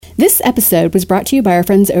This episode was brought to you by our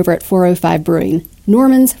friends over at 405 Brewing,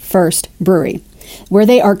 Norman's first brewery, where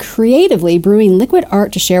they are creatively brewing liquid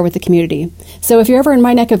art to share with the community. So if you're ever in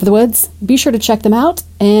my neck of the woods, be sure to check them out,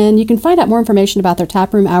 and you can find out more information about their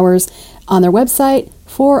taproom hours on their website,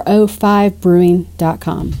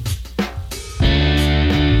 405brewing.com.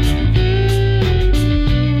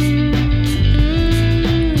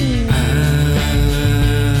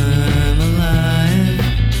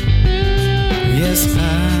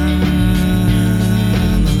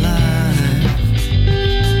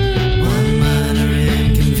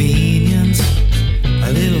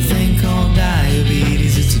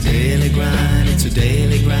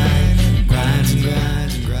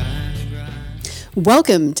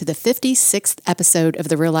 Welcome to the 56th episode of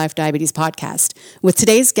the Real Life Diabetes Podcast with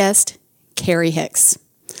today's guest, Carrie Hicks.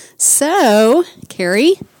 So,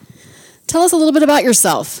 Carrie, tell us a little bit about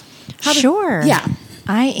yourself. Sure. Yeah.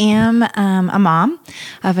 I am a mom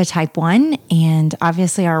of a type 1, and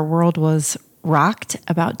obviously our world was rocked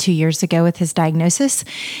about 2 years ago with his diagnosis,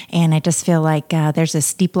 and I just feel like there's a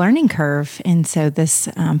steep learning curve, and so this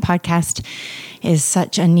podcast is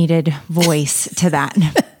such a needed voice to that.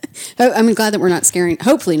 I'm glad that we're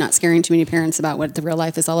hopefully not scaring too many parents about what the real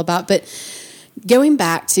life is all about. But going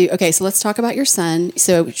back to, okay, so let's talk about your son.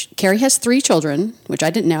 So Carrie has 3 children, which I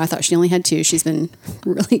didn't know. I thought she only had 2. She's been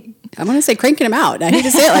really, I want to say cranking them out. I hate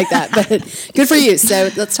to say it like that, but good for you. So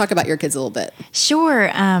let's talk about your kids a little bit.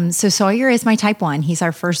 Sure. So Sawyer is my type 1. He's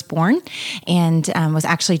our firstborn and was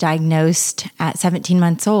actually diagnosed at 17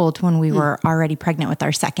 months old when we were already pregnant with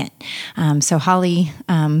our second. So Holly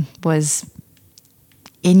was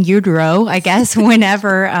in utero, I guess,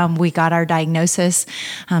 whenever we got our diagnosis.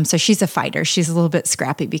 So she's a fighter. She's a little bit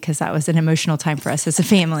scrappy because that was an emotional time for us as a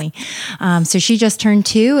family. So she just turned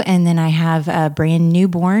 2, and then I have a brand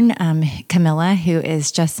newborn, Camilla, who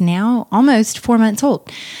is just now almost 4 months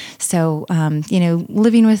old. So,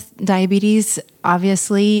 living with diabetes,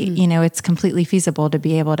 obviously, it's completely feasible to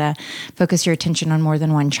be able to focus your attention on more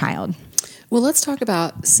than one child. Well, let's talk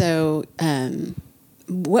about,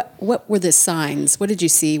 what were the signs? What did you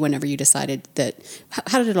see whenever you decided that?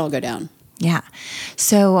 How did it all go down? Yeah.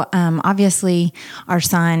 So obviously our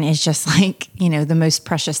son is just like, the most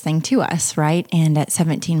precious thing to us, right? And at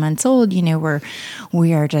 17 months old,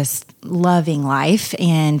 we are just loving life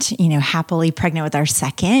and, happily pregnant with our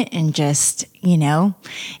second and just,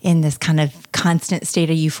 in this kind of constant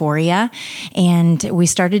state of euphoria. And we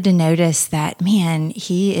started to notice that, man,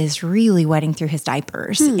 he is really wetting through his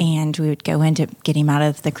diapers. And we would go in to get him out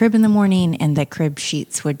of the crib in the morning and the crib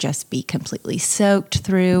sheets would just be completely soaked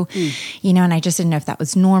through, and I just didn't know if that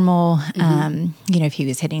was normal. If he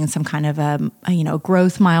was hitting some kind of a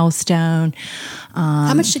growth milestone.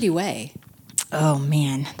 How much did he weigh? Oh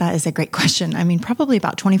man, that is a great question. I mean, probably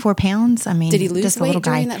about 24 pounds. I mean, did he lose just a weight little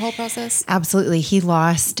during guy. that whole process? Absolutely. He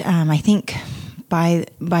lost, I think by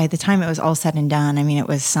the time it was all said and done, I mean, it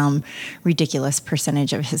was some ridiculous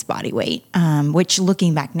percentage of his body weight, which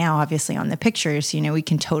looking back now, obviously on the pictures, we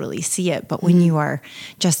can totally see it. But when you are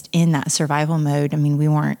just in that survival mode, I mean, we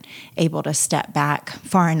weren't able to step back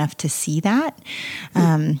far enough to see that.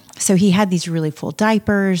 So he had these really full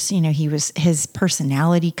diapers, his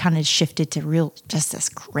personality kind of shifted to just this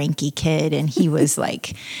cranky kid. And he was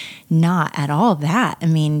like, not at all that. I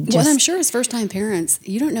mean, well, I'm sure as first-time parents,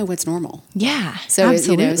 you don't know what's normal. Yeah, so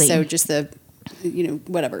absolutely. So just the,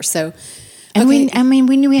 whatever. So, and okay.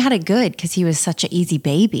 we knew we had it good because he was such an easy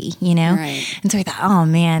baby, Right. And so we thought, oh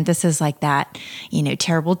man, this is like that,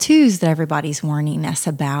 terrible twos that everybody's warning us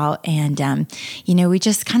about. And, we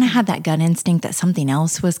just kind of had that gut instinct that something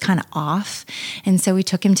else was kind of off. And so we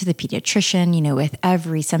took him to the pediatrician, with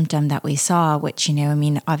every symptom that we saw, which,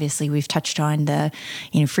 obviously we've touched on the,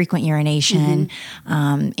 frequent urination.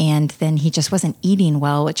 And then he just wasn't eating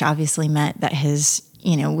well, which obviously meant that his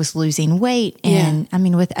was losing weight. And I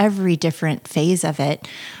mean, with every different phase of it,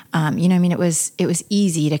 it was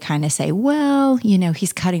easy to kind of say, well,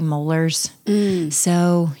 he's cutting molars.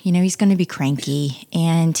 So, he's going to be cranky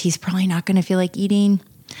and he's probably not going to feel like eating.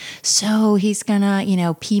 So he's going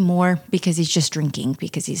to, pee more because he's just drinking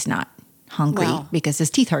because he's not hungry because his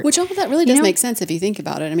teeth hurt. Which all of that really does make sense if you think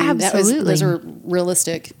about it. I mean, absolutely. Those are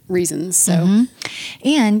realistic reasons. So,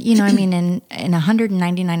 and, in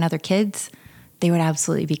 199 other kids, they would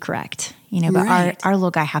absolutely be correct, but right. our little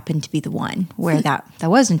guy happened to be the one where that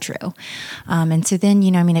wasn't true. And so then,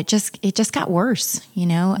 it just got worse,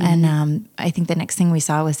 and I think the next thing we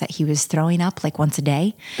saw was that he was throwing up like once a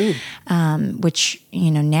day, which,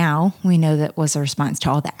 now we know that was a response to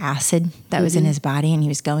all the acid that was in his body, and he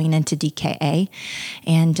was going into DKA.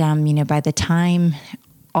 And, by the time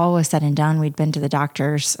all was said and done, we'd been to the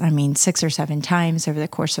doctors, 6 or 7 times over the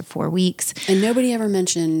course of 4 weeks. And nobody ever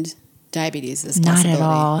mentioned diabetes as a Not possibility. at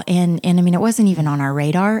all. And it wasn't even on our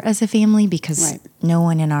radar as a family because no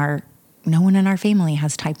one in our family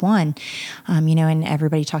has type 1, and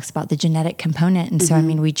everybody talks about the genetic component. And so,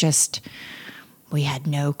 we had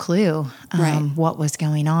no clue what was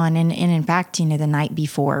going on. And in fact, the night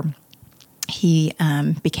before he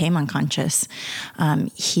became unconscious,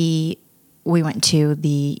 we went to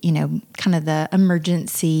the, kind of the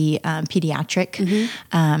emergency pediatric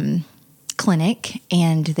clinic,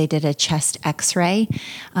 and they did a chest x-ray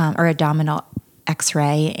or abdominal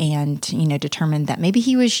x-ray and, determined that maybe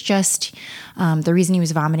he was just, the reason he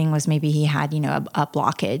was vomiting was maybe he had, a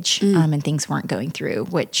blockage and things weren't going through,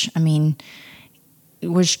 which, it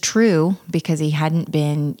was true because he hadn't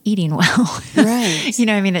been eating well. Right.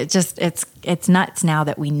 It's nuts now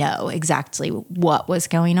that we know exactly what was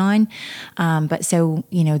going on. But so,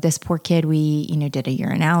 this poor kid, we, did a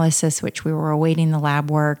urinalysis, which we were awaiting the lab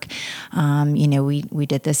work. We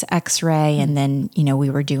did this x-ray and then, we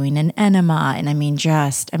were doing an enema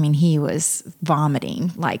and he was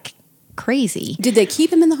vomiting like crazy. Did they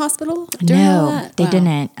keep him in the hospital during all No, that? they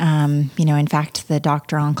didn't. In fact, the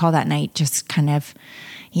doctor on call that night just kind of,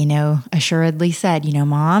 assuredly said,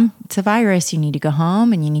 Mom, it's a virus. You need to go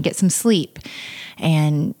home and you need to get some sleep.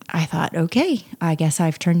 And I thought, okay, I guess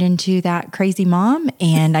I've turned into that crazy mom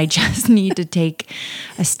and I just need to take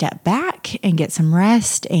a step back and get some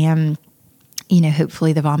rest and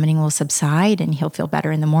hopefully the vomiting will subside and he'll feel better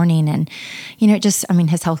in the morning. And,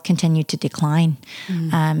 his health continued to decline.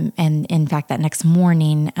 And in fact, that next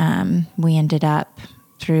morning, we ended up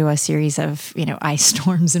through a series of, ice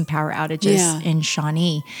storms and power outages in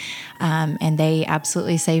Shawnee. And they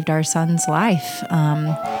absolutely saved our son's life.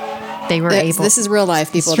 They were able. This is real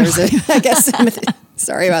life, people. I guess,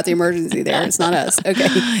 sorry about the emergency there. It's not us.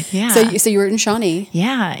 Okay. Yeah. So you were in Shawnee.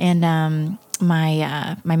 Yeah. And,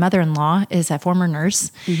 my mother-in-law is a former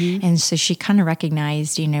nurse, and so she kind of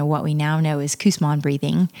recognized, what we now know is Kussmaul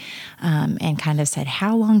breathing, and kind of said,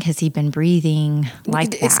 "How long has he been breathing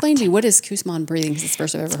like that?" Explain to me, what is Kussmaul breathing? Because it's the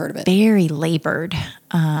first I've ever heard of it. Very labored.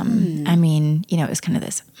 It was kind of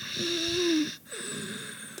this.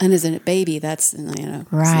 And as a baby, that's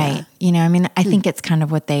right. Yeah. I think it's kind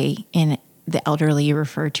of what they in the elderly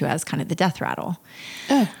refer to as kind of the death rattle.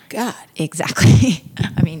 Oh, God. Exactly.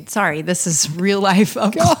 Sorry, this is real life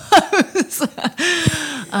up close.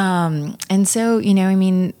 And so,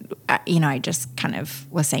 I just kind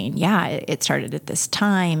of was saying, yeah, it started at this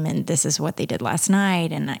time and this is what they did last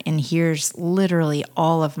night. And here's literally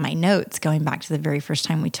all of my notes going back to the very first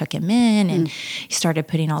time we took him in and he started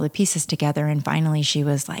putting all the pieces together. And finally she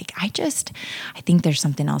was like, I think there's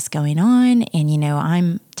something else going on. And,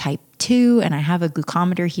 I'm type 2 and I have a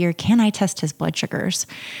glucometer here. Can I test his blood sugars?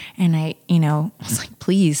 And I, was like,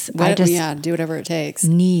 please, do whatever it takes.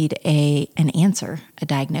 Need an answer, a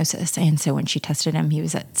diagnosis. And so when she tested him, he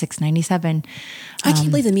was at 697. I can't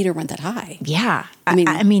believe the meter went that high. Yeah. I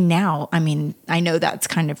know that's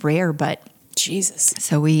kind of rare, but Jesus.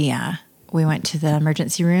 So we went to the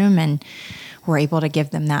emergency room and were able to give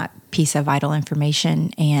them that piece of vital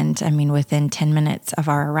information. And within 10 minutes of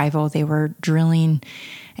our arrival, they were drilling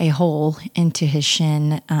a hole into his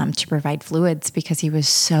shin to provide fluids because he was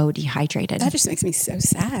so dehydrated. That just makes me so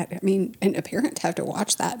sad. And a parent to have to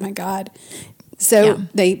watch that. My God. So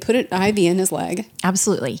they put an IV in his leg.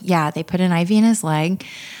 Absolutely. Yeah. They put an IV in his leg.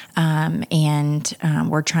 And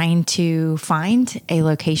we're trying to find a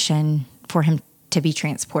location for him to be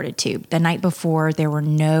transported to. The night before, there were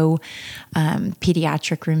no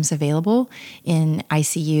pediatric rooms available in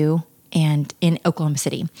ICU and in Oklahoma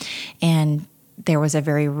City. And there was a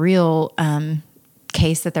very real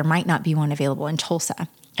case that there might not be one available in Tulsa.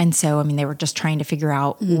 And so, they were just trying to figure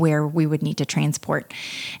out where we would need to transport.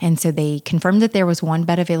 And so they confirmed that there was one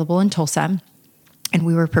bed available in Tulsa. And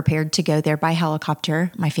we were prepared to go there by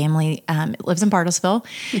helicopter. My family lives in Bartlesville.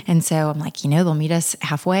 And so I'm like, they'll meet us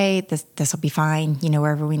halfway. This will be fine.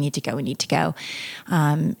 Wherever we need to go, we need to go.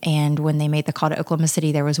 And when they made the call to Oklahoma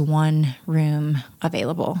City, there was one room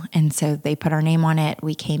available. And so they put our name on it.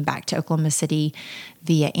 We came back to Oklahoma City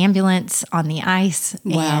via ambulance on the ice.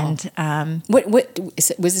 Wow. And what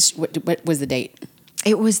was this? What was the date?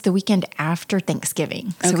 It was the weekend after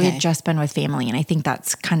Thanksgiving. So we had just been with family. And I think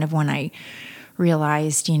that's kind of when I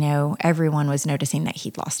realized, everyone was noticing that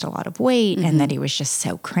he'd lost a lot of weight and that he was just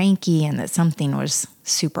so cranky and that something was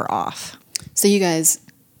super off. So you guys,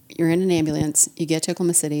 you're in an ambulance, you get to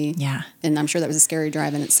Oklahoma City. Yeah. And I'm sure that was a scary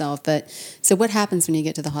drive in itself. But so what happens when you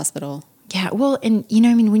get to the hospital? Yeah. Well, and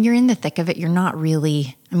I mean, when you're in the thick of it, you're not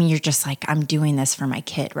really, I mean, you're just like, I'm doing this for my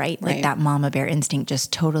kid, right? Like that mama bear instinct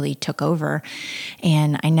just totally took over.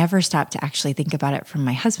 And I never stopped to actually think about it from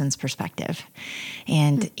my husband's perspective.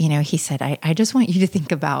 And, he said, I just want you to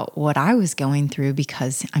think about what I was going through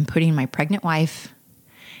because I'm putting my pregnant wife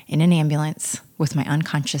in an ambulance with my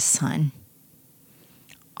unconscious son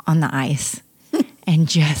on the ice and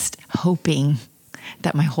just hoping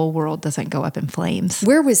that my whole world doesn't go up in flames.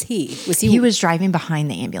 Where was he? He was driving behind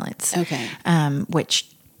the ambulance. Okay. Which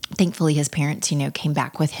thankfully his parents, came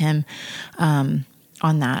back with him on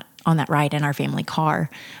that ride in our family car.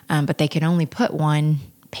 But they could only put one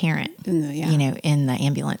parent, in the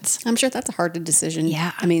ambulance. I'm sure that's a hard decision.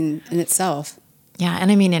 Yeah. I mean, in itself. Yeah.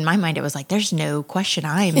 And I mean, in my mind, it was like, there's no question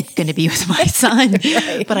I'm going to be with my son.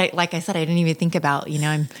 Right. But like I said, I didn't even think about,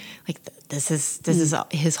 I'm like, this is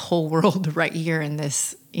his whole world right here in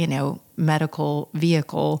this, medical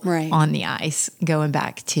vehicle on the ice going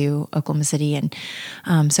back to Oklahoma City. And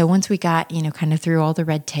so once we got, kind of through all the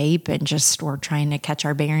red tape and just were trying to catch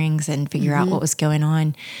our bearings and figure out what was going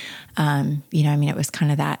on, it was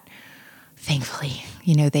kind of that. Thankfully,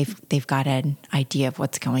 they've got an idea of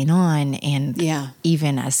what's going on. And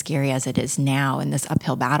even as scary as it is now in this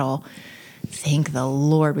uphill battle, thank the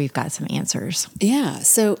Lord we've got some answers. Yeah.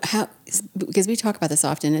 So because we talk about this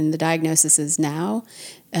often and the diagnosis is now,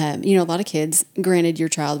 a lot of kids, granted your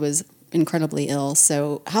child was incredibly ill.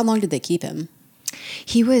 So how long did they keep him?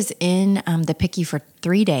 He was in the PICU for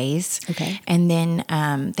 3 days. Okay. And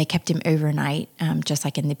then they kept him overnight, just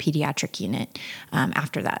like in the pediatric unit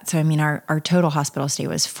after that. So, I mean, our total hospital stay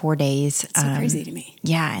was 4 days. That's so crazy to me.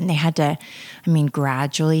 Yeah. And they had to,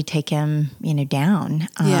 gradually take him, down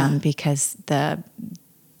because the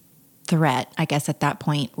threat, I guess, at that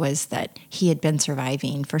point was that he had been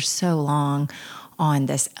surviving for so long on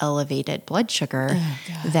this elevated blood sugar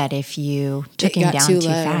that if you took him down too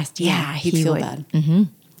fast, he'd feel bad. Mm-hmm,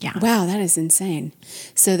 yeah. Wow, that is insane.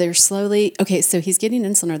 So they're slowly, so he's getting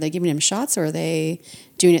insulin. Are they giving him shots or are they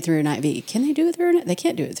doing it through an IV? Can they do it through an IV? They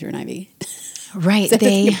can't do it through an IV. Right.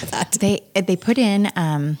 They put in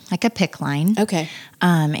like a PICC line. Okay.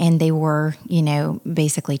 And they were,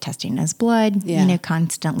 basically testing his blood,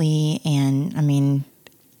 constantly. And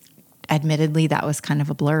admittedly, that was kind of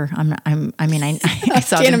a blur. I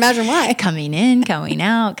saw can't imagine why. Coming in, going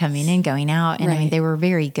out, coming in, going out. And they were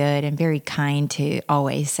very good and very kind to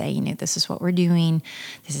always say, this is what we're doing.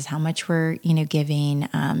 This is how much we're, giving.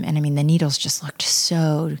 And the needles just looked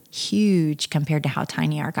so huge compared to how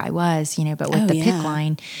tiny our guy was, but with the PICC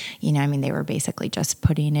line, they were basically just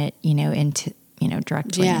putting it, into,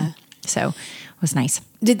 directly. Yeah. In. So it was nice.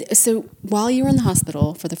 So while you were in the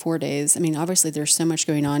hospital for the 4 days, obviously there's so much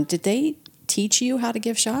going on. Did they teach you how to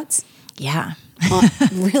give shots? Yeah.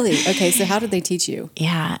 Really? Okay. So how did they teach you?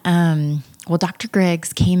 Yeah. Well, Dr.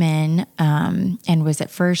 Griggs came in and was at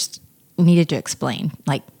first needed to explain,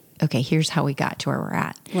 like, okay, here's how we got to where we're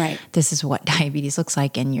at. Right. This is what diabetes looks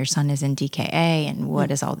like, and your son is in DKA, and what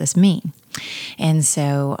does all this mean? And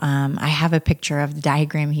so I have a picture of the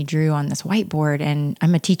diagram he drew on this whiteboard, and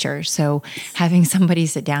I'm a teacher, so having somebody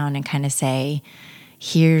sit down and kind of say,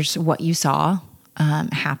 here's what you saw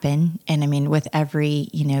happen. And with every,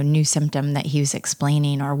 new symptom that he was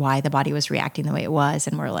explaining or why the body was reacting the way it was,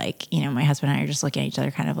 and we're like, my husband and I are just looking at each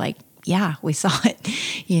other kind of like, yeah, we saw it.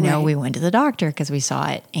 We went to the doctor because we saw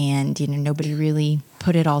it, and, nobody really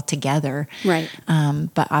put it all together. Right.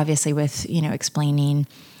 But obviously with, explaining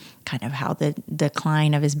kind of how the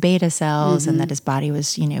decline of his beta cells and that his body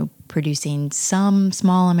was, producing some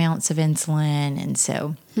small amounts of insulin. And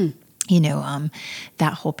so,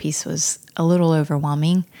 that whole piece was a little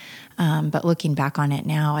overwhelming. But looking back on it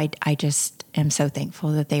now, I just am so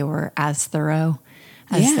thankful that they were as thorough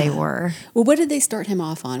as they were. Well, what did they start him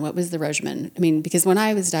off on? What was the regimen? because when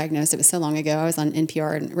I was diagnosed, it was so long ago, I was on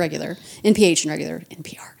NPR and regular, NPH and regular,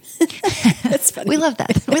 NPR. That's funny. We love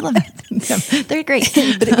that. We love that. They're great.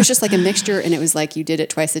 But it was just like a mixture, and it was like you did it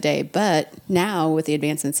twice a day. But now with the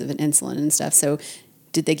advancements of insulin and stuff, so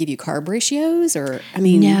did they give you carb ratios or,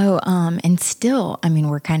 No, and still,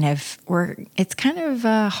 it's kind of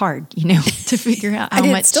hard, to figure out how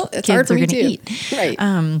much kids are going to eat.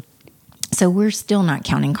 Right. So we're still not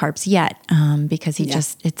counting carbs yet because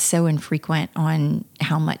it's so infrequent on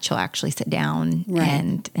how much he'll actually sit down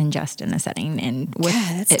and ingest in a setting. And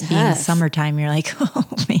with it being summertime, you're like, oh,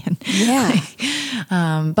 man. Yeah.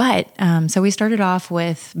 So we started off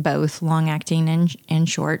with both long-acting and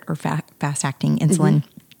short or fast-acting insulin.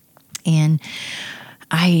 And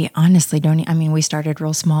I honestly don't, we started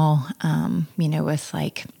real small, with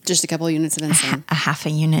like... Just a couple of units of insulin. A half a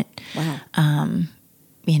unit. Wow.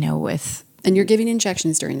 With And you're giving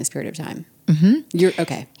injections during this period of time. Mm-hmm. You're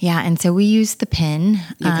okay. Yeah. And so we use the pen,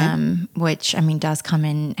 which, I mean, does come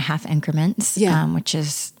in half increments, which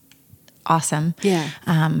is awesome. Yeah.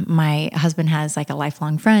 My husband has like a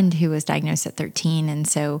lifelong friend who was diagnosed at 13. And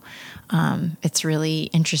so it's really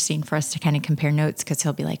interesting for us to kind of compare notes, because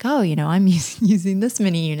he'll be like, oh, you know, I'm using this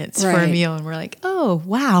many units for a meal. And we're like, oh,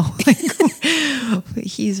 wow. Like,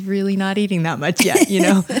 he's really not eating that much yet, you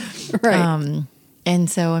know? Right. And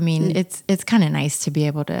so, I mean, it's kind of nice to be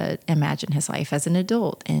able to imagine his life as an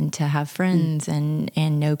adult and to have friends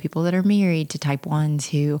and know people that are married to type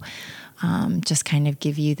 1s who just kind of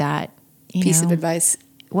give you that piece of advice.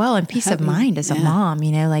 Well, and peace of mind as a mom,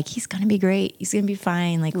 you know, like he's going to be great. He's going to be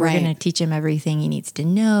fine. Like we're going to teach him everything he needs to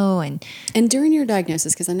know. And during your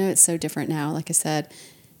diagnosis, because I know it's so different now, like I said,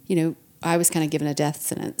 you know, I was kind of given a death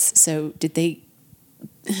sentence. So did they,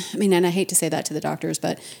 I mean, and I hate to say that to the doctors,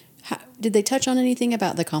 but did they touch on anything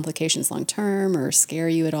about the complications long term or scare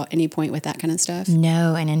you at any point with that kind of stuff?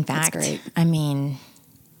 No. And in fact, I mean,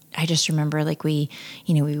 I just remember like we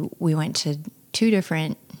went to 2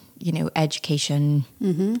 different, you know, education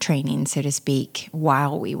training, so to speak,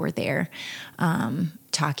 while we were there,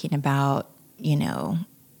 talking about, you know,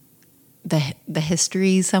 the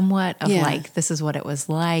history somewhat of like, this is what it was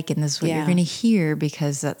like, and this is what you're going to hear,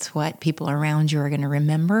 because that's what people around you are going to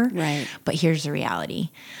remember. Right. But here's the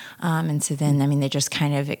reality. And so then, I mean, they just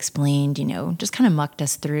kind of explained, you know, just kind of mucked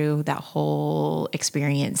us through that whole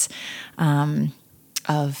experience,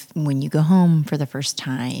 of when you go home for the first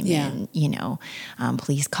time and, you know,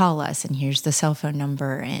 please call us, and here's the cell phone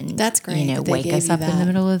number, and that's great. You know, wake us up in the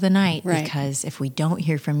middle of the night, because if we don't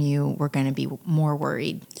hear from you, we're going to be more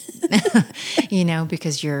worried, you know,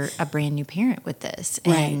 because you're a brand new parent with this.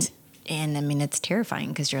 And I mean, it's terrifying,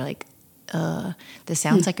 because you're like, this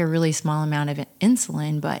sounds like a really small amount of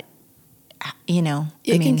insulin, but you know,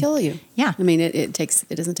 it can kill you. Yeah. I mean, it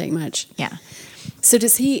doesn't take much. Yeah. So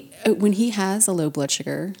does he, when he has a low blood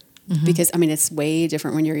sugar, because I mean, it's way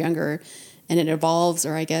different when you're younger, and it evolves,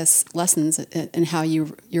 or I guess lessens in how your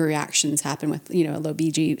reactions happen with, you know, a low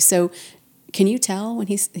BG. So can you tell when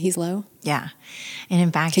he's low? Yeah. And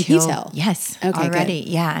in fact, can he tell? Yes. Okay, already. Good.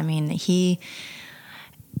 Yeah. I mean,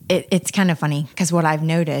 it's kind of funny, because what I've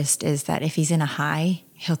noticed is that if he's in a high,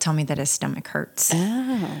 he'll tell me that his stomach hurts.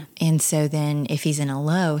 Oh. And so then if he's in a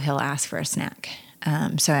low, he'll ask for a snack.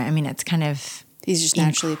 So, I mean, it's kind of he's just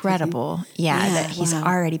naturally incredible. That he's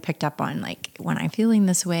already picked up on, like, when I'm feeling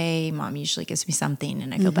this way, Mom usually gives me something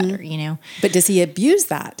and I feel better, you know? But does he abuse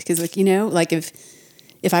that? Because, like, you know, like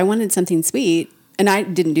if I wanted something sweet, and I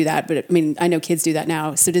didn't do that, but I mean, I know kids do that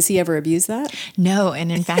now. So does he ever abuse that? No.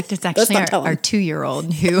 And in fact, it's actually our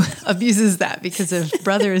 2-year-old who abuses that, because if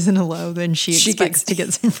brother is in a low, then she expects to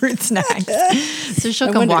get some fruit snacks. So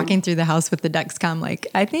she'll come walking through the house with the Dexcom like,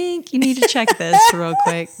 I think you need to check this real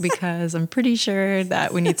quick, because I'm pretty sure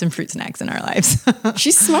that we need some fruit snacks in our lives.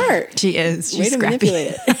 She's smart. She is. She's Way to scrappy.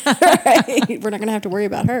 manipulate it. Right. We're not going to have to worry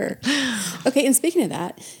about her. Okay. And speaking of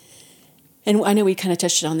that, and I know we kind of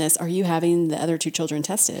touched on this. Are you having the other 2 children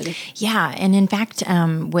tested? Yeah. And in fact,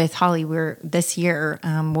 with Holly, this year,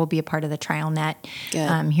 we'll be a part of the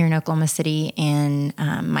TrialNet here in Oklahoma City. And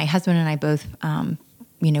my husband and I both,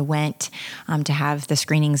 you know, went to have the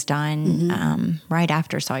screenings done right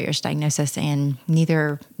after Sawyer's diagnosis. And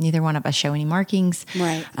neither one of us show any markings.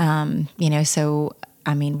 Right. You know, so,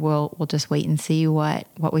 I mean, we'll just wait and see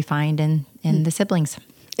what we find in the siblings.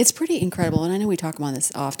 It's pretty incredible, and I know we talk about this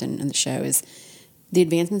often in the show, is the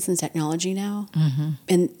advancements in technology now. Mm-hmm.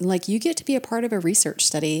 And, like, you get to be a part of a research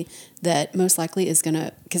study that most likely is going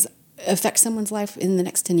to affect someone's life in the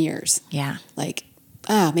next 10 years. Yeah. Like,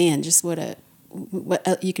 oh, man, just what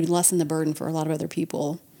you could lessen the burden for a lot of other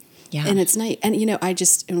people. Yeah. And it's nice. And, you know,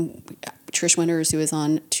 Trish Winters, who was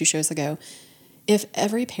on 2 shows ago, if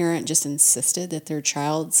every parent just insisted that their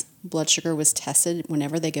child's blood sugar was tested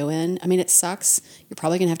whenever they go in, I mean, it sucks. You're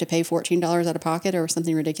probably going to have to pay $14 out of pocket or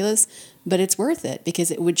something ridiculous, but it's worth it, because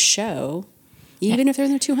it would show, even if they're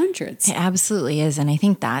in their 200s. It absolutely is. And I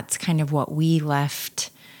think that's kind of what we left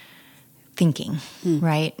thinking,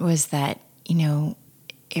 right? Was that, you know,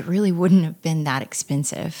 it really wouldn't have been that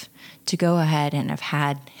expensive to go ahead and have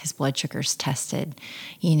had his blood sugars tested,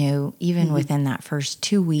 you know, even within that first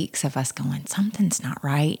 2 weeks of us going, something's not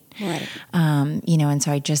right. Right. You know, and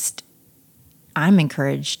so I'm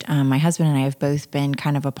encouraged. My husband and I have both been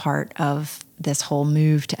kind of a part of this whole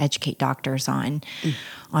move to educate doctors on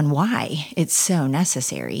why it's so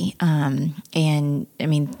necessary. And I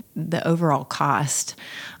mean, the overall cost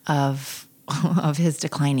of of his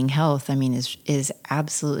declining health, I mean, is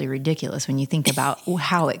absolutely ridiculous when you think about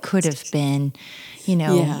how it could have been,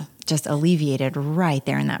 just alleviated right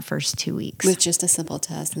there in that first 2 weeks. With just a simple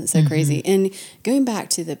test. And it's so crazy. And going back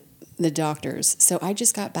to the doctors. So I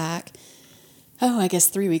just got back, I guess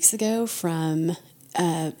 3 weeks ago from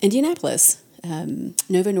Indianapolis.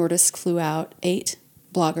 Novo Nordisk flew out 8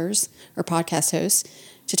 bloggers or podcast hosts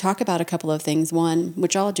to talk about a couple of things. One,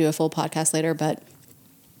 which I'll do a full podcast later, but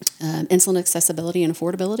insulin accessibility and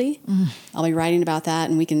affordability. I'll be writing about that,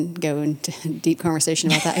 and we can go into a deep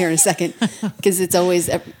conversation about that here in a second, because it's always,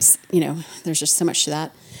 there's just so much to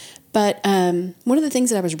that. But one of the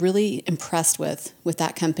things that I was really impressed with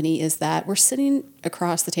that company is that we're sitting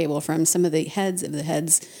across the table from some of the heads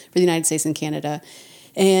for the United States and Canada,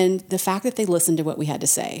 and the fact that they listened to what we had to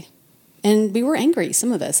say. And we were angry,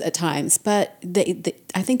 some of us at times, but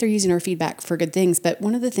I think they're using our feedback for good things. But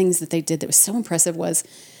one of the things that they did that was so impressive was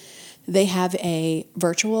they have a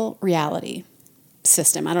virtual reality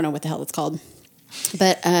system. I don't know what the hell it's called.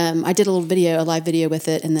 But I did a live video with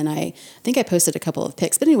it, and then I think I posted a couple of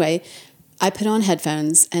pics. But anyway, I put on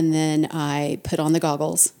headphones, and then I put on the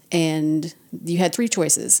goggles, and you had 3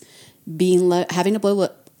 choices: having a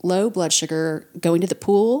low blood sugar, going to the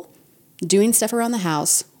pool, doing stuff around the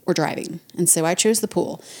house, or driving. And so I chose the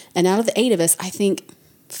pool. And out of the 8 of us, I think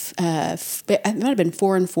it might have been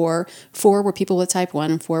 4 and 4. 4 were people with type 1,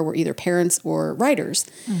 and 4 were either parents or writers.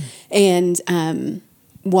 And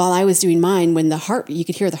while I was doing mine, when you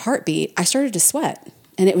could hear the heartbeat, I started to sweat.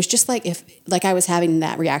 And it was just like I was having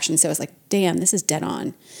that reaction. So I was like, damn, this is dead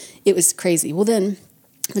on. It was crazy. Well, then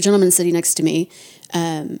the gentleman sitting next to me,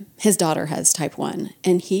 his daughter has type 1,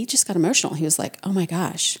 and he just got emotional. He was like, oh my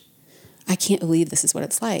gosh, I can't believe this is what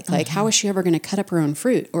it's like. Like, how is she ever going to cut up her own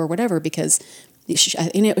fruit or whatever? Because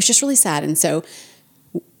it was just really sad. And so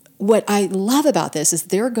what I love about this is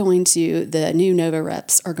the new Novo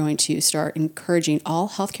reps are going to start encouraging all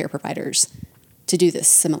healthcare providers to do this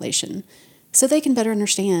simulation so they can better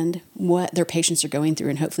understand what their patients are going through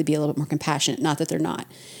and hopefully be a little bit more compassionate, not that they're not.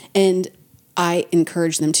 And I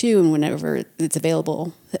encourage them too, and whenever it's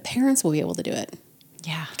available, that parents will be able to do it.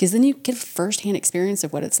 Yeah. Because then you get a firsthand experience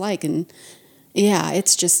of what it's like. And yeah,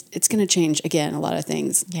 it's going to change, again, a lot of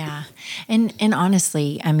things. Yeah. And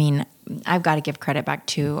honestly, I mean, I've got to give credit back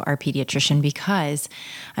to our pediatrician, because,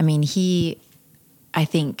 I mean, I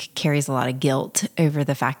think carries a lot of guilt over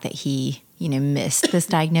the fact that he, missed this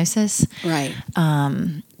diagnosis. Right.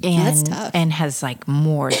 That's tough. And has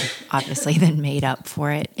more obviously than made up for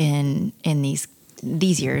it in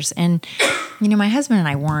these years. And, my husband and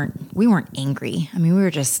I weren't angry. I mean, we were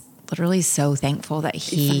just literally so thankful that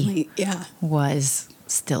he was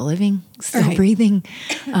still living, still breathing,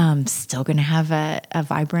 still going to have a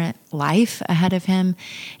vibrant life ahead of him.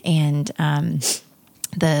 And in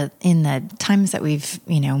the times that we've,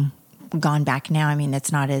 gone back now, I mean,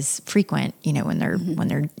 it's not as frequent, when they're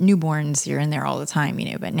newborns, you're in there all the time,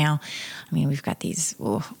 but now, I mean, we've got this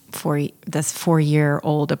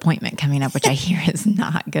 4-year-old appointment coming up, which I hear is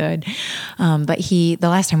not good. But the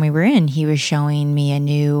last time we were in, he was showing me a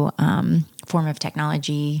new form of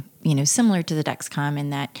technology, similar to the Dexcom, in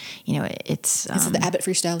that, it's... Is it the Abbott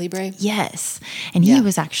Freestyle Libre? Yes. And he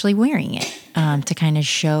was actually wearing it to kind of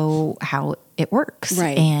show how it works.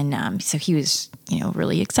 Right. And so he was,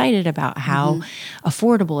 really excited about how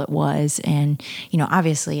affordable it was. And,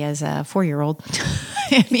 obviously as a 4-year-old,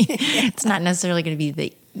 I mean, it's not necessarily going to be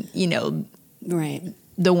the, right,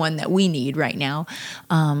 the one that we need right now.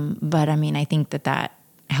 But I mean, I think that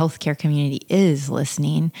healthcare community is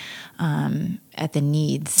listening at the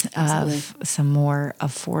needs of some more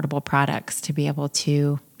affordable products to be able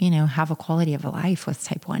to, have a quality of a life with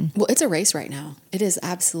type 1. Well, it's a race right now. It is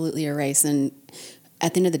absolutely a race. And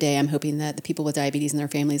at the end of the day, I'm hoping that the people with diabetes and their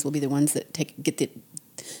families will be the ones that get the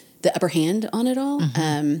upper hand on it all.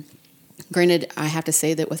 Granted, I have to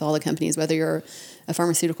say that with all the companies, whether you're a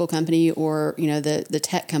pharmaceutical company or, the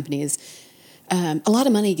tech companies, a lot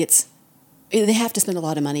of money they have to spend a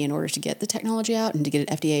lot of money in order to get the technology out and to get it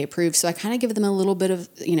FDA approved. So I kind of give them a little bit of,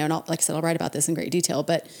 not, like I said, I'll write about this in great detail,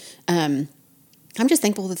 but I'm just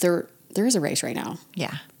thankful that there is a race right now.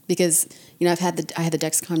 Yeah. Because, I had the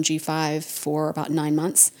Dexcom G5 for about 9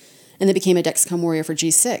 months, and then became a Dexcom warrior for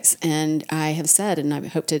G6. And I have said, and I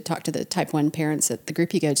hope to talk to the type 1 parents at the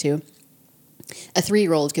group you go to, a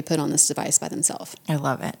 3-year-old could put on this device by themselves. I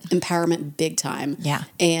love it. Empowerment big time. Yeah.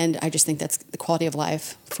 And I just think that's the quality of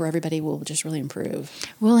life for everybody will just really improve.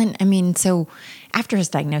 Well, and I mean, so after his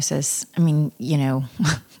diagnosis, I mean,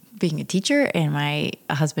 being a teacher, and my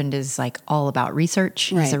husband is all about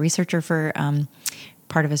research. Right. He's a researcher for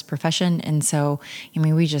part of his profession. And so, I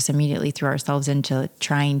mean, we just immediately threw ourselves into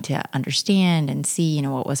trying to understand and see,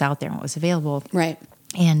 what was out there and what was available. Right.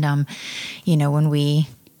 And,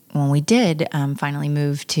 when we did finally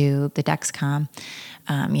move to the Dexcom,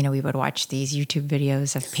 we would watch these YouTube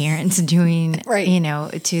videos of parents doing,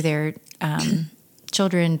 right. To their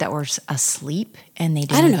children that were asleep and they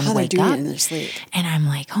didn't I don't know even how they're wake doing up. it in their sleep. And I'm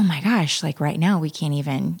like, oh my gosh, like right now we can't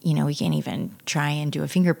even try and do a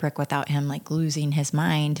finger prick without him like losing his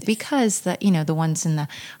mind, because the ones in the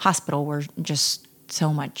hospital were just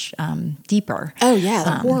so much deeper. Oh yeah,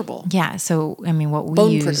 they're horrible. Yeah. So I mean, what we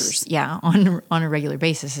Bone use, critters. on a regular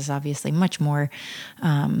basis is obviously much more,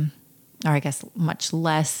 or I guess much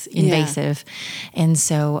less invasive. Yeah. And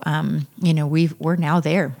so, we're now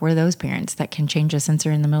there. We're those parents that can change a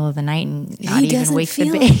sensor in the middle of the night and not even wake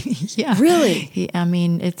the baby. Yeah. Really?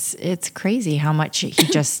 It's crazy how much he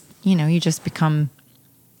just, you just become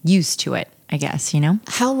used to it, I guess,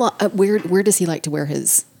 How long, where does he like to wear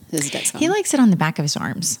his Dexcom? He likes it on the back of his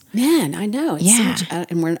arms. Man, I know. It's yeah. So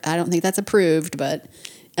much, and I don't think that's approved, but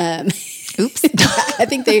oops. I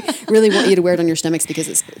think they really want you to wear it on your stomachs because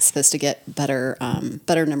it's supposed to get better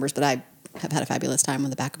numbers. But I have had a fabulous time on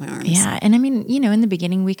the back of my arms. Yeah, and I mean, in the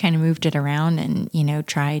beginning we kind of moved it around and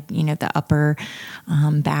tried the upper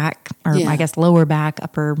back, or I guess lower back,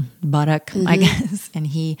 upper buttock, I guess, and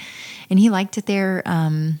he liked it there.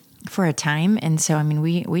 For a time. And so, I mean,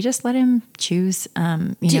 we just let him choose,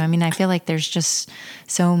 I feel like there's just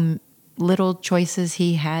so little choices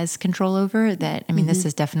he has control over that, I mean, this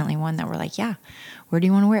is definitely one that we're like, yeah, where do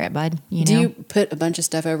you want to wear it, bud? Do you put a bunch of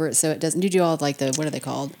stuff over it so it doesn't, do you do all like what are they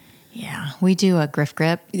called? Yeah, we do a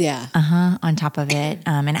grip. Yeah. On top of it.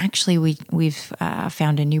 And actually we've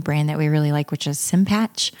found a new brand that we really like, which is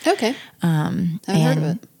SimPatch. Okay. Haven't heard of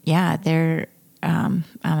it. Yeah, they're, I'm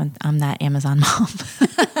that Amazon mom.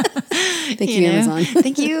 Thank you, Amazon.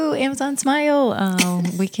 Thank you, Amazon Smile.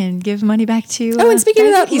 We can give money back to. And speaking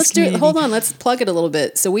of that, let's do it. Hold on, let's plug it a little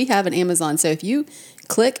bit. So we have an Amazon. So if you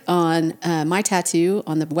click on my tattoo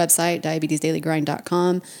on the website,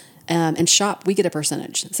 diabetesdailygrind.com, and shop, we get a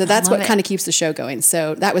percentage. So that's what kind of keeps the show going.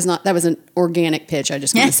 So that was an organic pitch. I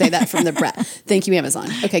just want to say that from the breath. Thank you, Amazon.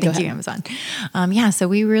 Okay, go ahead. Thank you, Amazon. So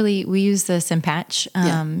we use the SimPatch,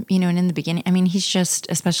 and in the beginning, I mean, he's just,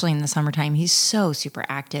 especially in the summertime, he's so super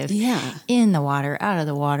active. Yeah. In the water, out of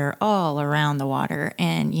the water, all around the water.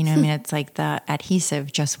 And, I mean, it's like the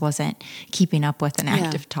adhesive just wasn't keeping up with an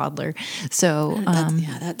active toddler. So,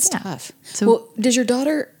 that's tough. So, does your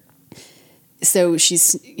daughter... So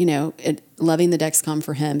she's, loving the Dexcom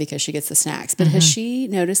for him because she gets the snacks. But has she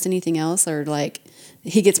noticed anything else, or like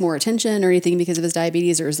he gets more attention or anything because of his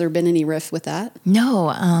diabetes, or has there been any riff with that? No.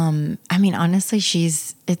 I mean, honestly,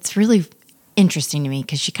 it's really interesting to me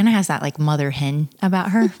because she kind of has that like mother hen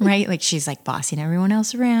about her, right? Like she's like bossing everyone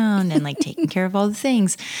else around and like taking care of all the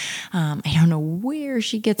things. I don't know where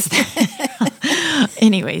she gets that.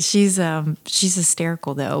 Anyway, she's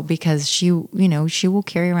hysterical though, because she will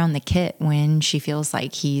carry around the kit when she feels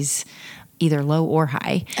like he's either low or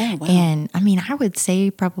high. Oh, wow. And I mean, I would say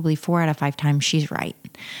probably 4 out of 5 times she's right.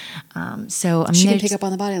 So I mean, she can pick up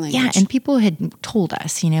on the body language. Yeah, and people had told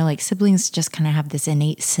us, like siblings just kind of have this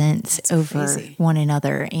innate sense over one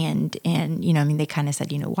another, and I mean, they kind of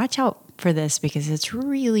said, watch out for this because it's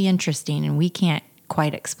really interesting, and we can't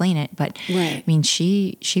quite explain it, but I mean,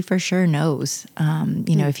 she for sure knows,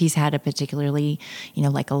 if he's had a particularly,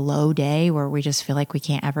 like a low day where we just feel like we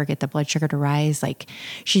can't ever get the blood sugar to rise. Like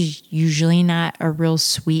she's usually not a real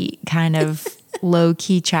sweet kind of low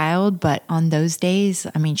key child, but on those days,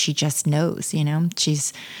 I mean, she just knows,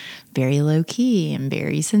 she's very low key and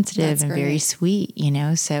very sensitive very sweet,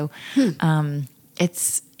 so,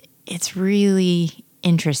 it's really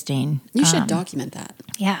interesting. You should document that.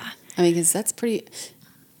 Yeah. I mean, because that's pretty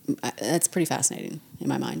fascinating in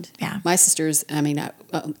my mind. Yeah. My sisters, I mean,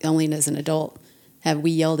 only as an adult, have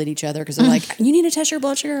we yelled at each other because they're like, you need to test your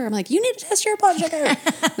blood sugar. I'm like, you need to test your blood sugar. And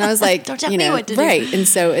I was like, don't tell me what to do. Right. And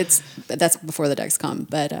so that's before the Dexcom.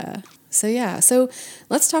 But so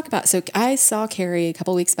let's talk about, so I saw Carrie a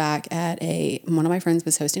couple weeks back at one of my friends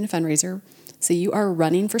was hosting a fundraiser. So you are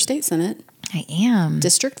running for state senate. I am.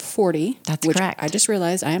 District 40. That's which correct. I just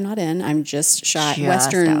realized I am not in. I'm just shy. Just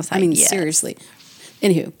Western. outside, I mean, yes. seriously.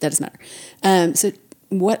 Anywho, that doesn't matter. So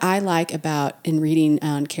what I like about in reading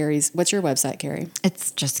on Carrie's, what's your website, Carrie?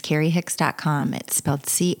 It's just carriehicks.com. It's spelled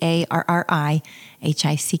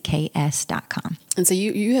CARRIHICKS.com. And so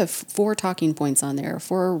you have 4 talking points on there,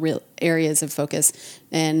 4 real areas of focus.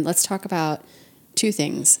 And let's talk about two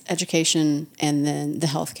things: education and then the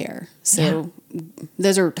healthcare. So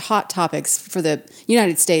those are hot topics for the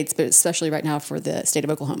United States, but especially right now for the state of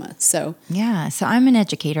Oklahoma. So so I'm an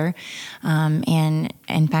educator, and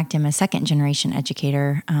in fact, I'm a second generation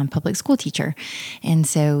educator, public school teacher, and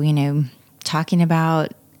so talking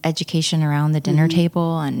about education around the dinner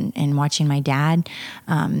table and watching my dad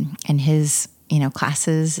and his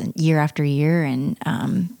classes year after year, and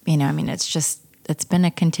it's been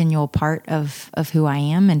a continual part of who I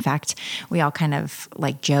am. In fact, we all kind of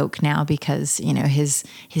like joke now because,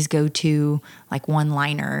 his go-to like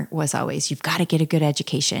one-liner was always, you've got to get a good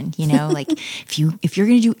education, like if you're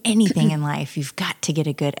going to do anything in life, you've got to get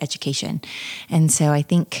a good education. And so I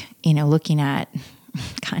think, looking at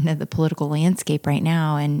kind of the political landscape right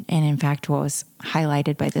now, and in fact, what was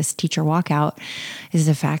highlighted by this teacher walkout is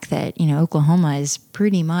the fact that, Oklahoma has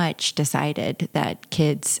pretty much decided that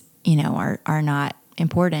kids are not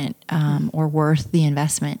important or worth the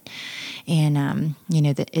investment. And,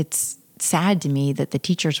 that it's sad to me that the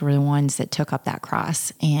teachers were the ones that took up that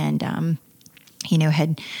cross and,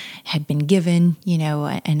 had been given,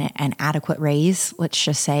 an adequate raise, let's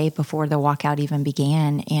just say, before the walkout even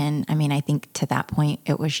began. And I think to that point,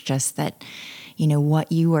 it was just that,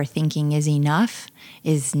 what you are thinking is enough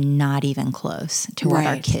is not even close to what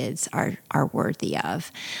our kids are worthy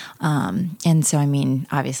of. And so,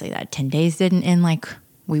 obviously that 10 days didn't end like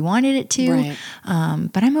we wanted it to,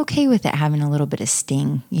 but I'm okay with it having a little bit of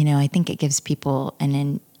sting. I think it gives people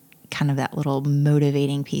kind of that little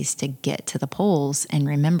motivating piece to get to the polls and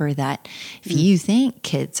remember that if you think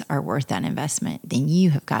kids are worth that investment, then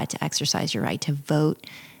you have got to exercise your right to vote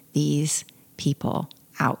these people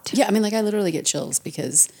out. Yeah, I literally get chills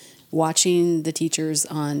because watching the teachers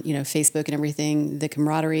on, Facebook and everything, the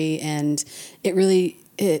camaraderie, and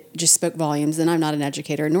it just spoke volumes. And I'm not an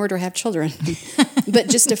educator, nor do I have children, but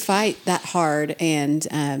just to fight that hard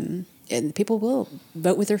and people will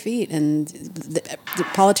vote with their feet, and the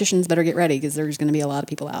politicians better get ready because there's going to be a lot of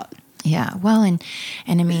people out. Yeah. Well, and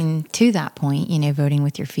to that point, voting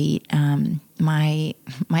with your feet, my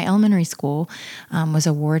elementary school was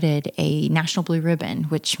awarded a National Blue Ribbon,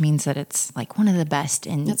 which means that it's like one of the best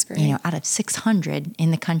in, That's great. Out of 600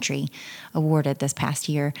 in the country awarded this past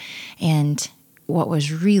year. And what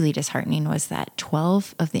was really disheartening was that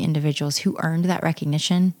 12 of the individuals who earned that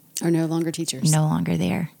recognition are no longer teachers. No longer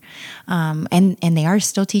there. And they are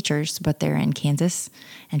still teachers, but they're in Kansas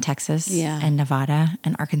and Texas and Nevada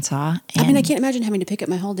and Arkansas. And I can't imagine having to pick up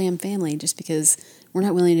my whole damn family just because we're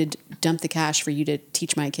not willing to dump the cash for you to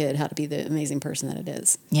teach my kid how to be the amazing person that it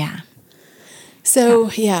is. Yeah.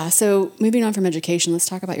 So moving on from education, let's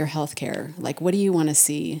talk about your health care. Like, what do you want to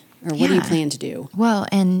see or what do you plan to do? Well,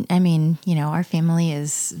 and our family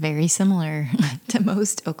is very similar to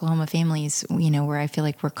most Oklahoma families, where I feel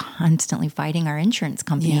like we're constantly fighting our insurance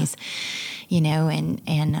companies,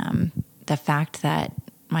 and the fact that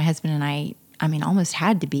my husband and I almost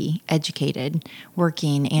had to be educated,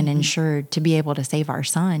 working, and insured to be able to save our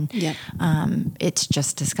son. Yep. It's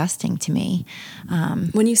just disgusting to me.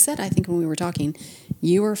 When you said, I think when we were talking,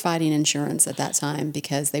 you were fighting insurance at that time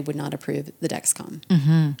because they would not approve the Dexcom.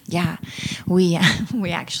 Mm-hmm. Yeah. We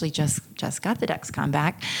actually just got the Dexcom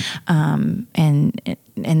back. And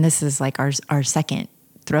this is like our second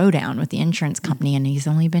throwdown with the insurance company, and he's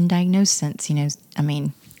only been diagnosed since,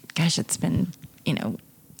 it's been,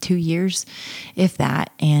 2 years, if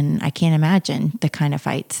that. And I can't imagine the kind of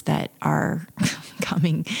fights that are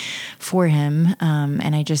coming for him.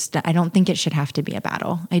 And I don't think it should have to be a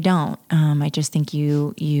battle. I don't. I just think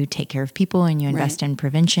you take care of people and you invest in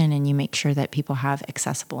prevention and you make sure that people have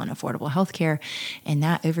accessible and affordable health care. And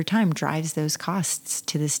that over time drives those costs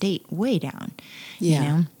to the state way down.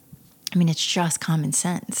 Yeah. It's just common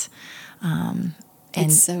sense. And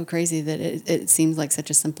it's so crazy that it seems like such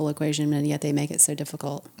a simple equation, and yet they make it so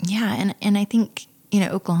difficult. Yeah, and I think,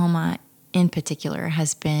 Oklahoma in particular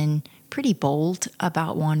has been pretty bold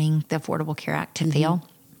about wanting the Affordable Care Act to fail.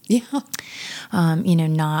 Yeah.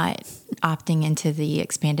 Not opting into the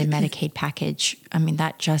expanded Medicaid package.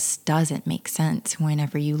 That just doesn't make sense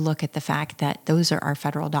whenever you look at the fact that those are our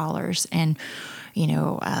federal dollars. And,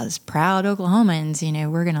 as proud Oklahomans,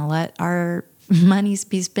 we're going to let our money's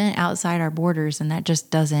be spent outside our borders, and that just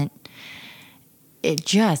doesn't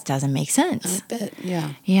make sense. I bet,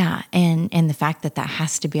 yeah. Yeah, and the fact that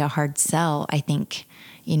has to be a hard sell, I think,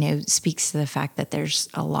 speaks to the fact that there's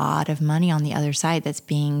a lot of money on the other side that's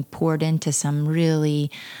being poured into some really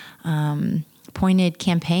pointed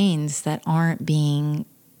campaigns that aren't being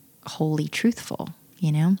wholly truthful,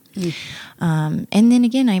 And then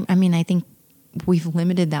again, I think we've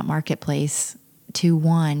limited that marketplace to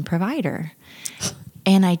one provider.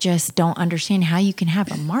 And I just don't understand how you can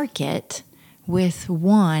have a market with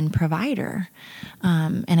one provider.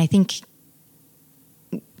 And I think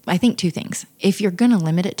two things. If you're going to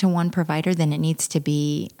limit it to one provider, then it needs to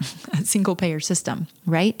be a single payer system,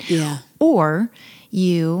 right? Yeah. Or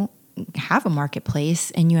you have a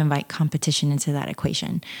marketplace and you invite competition into that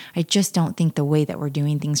equation. I just don't think the way that we're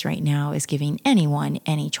doing things right now is giving anyone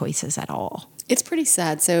any choices at all. It's pretty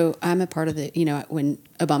sad. So I'm a part of the, when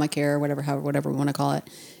Obamacare or whatever we want to call it,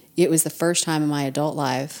 it was the first time in my adult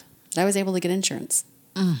life that I was able to get insurance.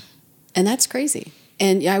 And that's crazy.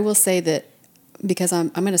 And I will say that, because I'm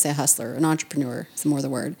going to say a hustler, an entrepreneur, is more the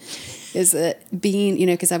word, is that being,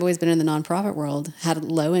 because I've always been in the nonprofit world, had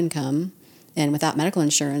low income and without medical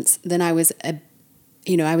insurance, then I was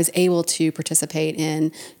able to participate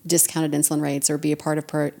in discounted insulin rates or be a part of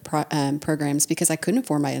programs because I couldn't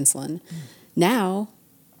afford my insulin. Now,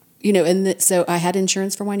 so I had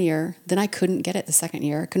insurance for 1 year, then I couldn't get it the second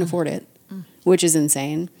year. I couldn't afford it, which is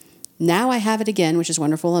insane. Now I have it again, which is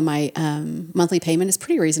wonderful, and my monthly payment is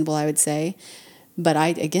pretty reasonable, I would say. But I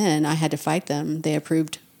had to fight them. They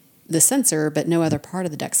approved the sensor, but no other part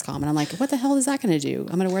of the Dexcom. And I'm like, what the hell is that going to do?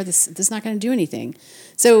 I'm going to wear this. This is not going to do anything.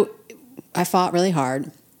 So I fought really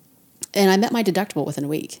hard, and I met my deductible within a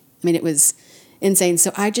week. I mean, it was insane.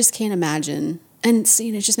 So I just can't imagine. And so,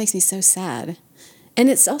 it just makes me so sad. And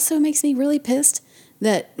it also makes me really pissed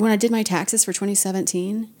that when I did my taxes for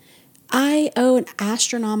 2017, I owe an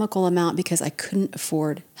astronomical amount because I couldn't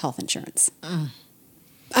afford health insurance.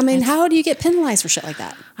 I mean, how do you get penalized for shit like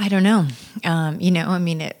that? I don't know.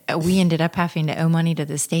 We ended up having to owe money to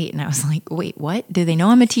the state, and I was like, wait, what? Do they know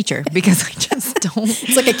I'm a teacher? Because I just don't.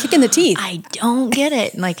 It's like a kick in the teeth. I don't get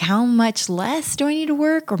it. Like, how much less do I need to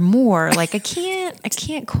work or more? Like, I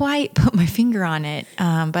can't quite put my finger on it.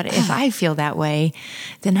 But if I feel that way,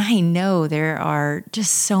 then I know there are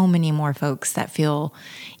just so many more folks that feel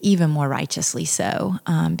even more righteously so.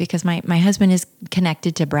 Because my husband is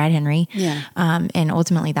connected to Brad Henry. Yeah. And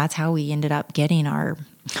ultimately, that's how we ended up getting our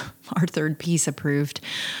third piece approved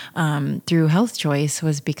through Health Choice,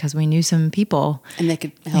 was because we knew some people and they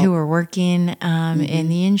could help, who were working in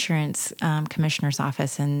the insurance commissioner's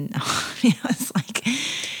office, and it's like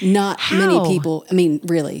not many people. I mean,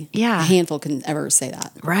 really, a handful can ever say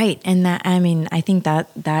that, right? And I think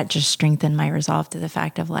that just strengthened my resolve to the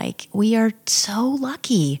fact of like, we are so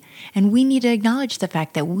lucky, and we need to acknowledge the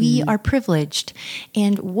fact that we are privileged.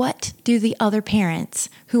 And what do the other parents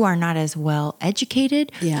who are not as well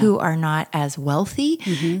educated, who are not as wealthy,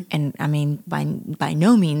 and I mean, by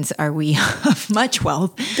no means are we of much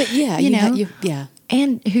wealth, but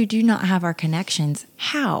and who do not have our connections,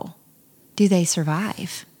 how do they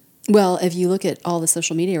survive? Well, if you look at all the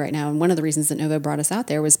social media right now, and one of the reasons that Novo brought us out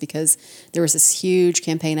there was because there was this huge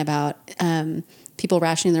campaign about people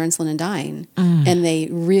rationing their insulin and dying, and they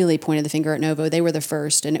really pointed the finger at Novo. They were the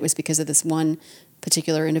first, and it was because of this one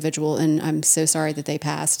particular individual, and I'm so sorry that they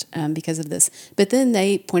passed because of this. But then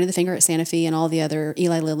they pointed the finger at Sanofi and all the other,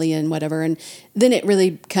 Eli Lilly and whatever, and then it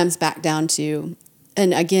really comes back down to,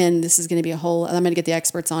 and again, this is going to be I'm going to get the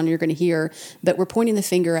experts on, you're going to hear, but we're pointing the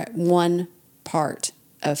finger at one part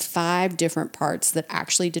of 5 different parts that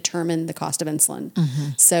actually determine the cost of insulin.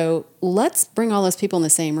 So let's bring all those people in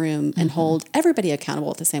the same room and hold everybody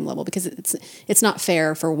accountable at the same level, because it's not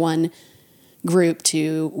fair for one group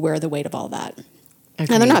to wear the weight of all that.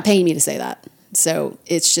 Agreed. And they're not paying me to say that. So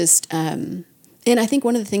it's just, and I think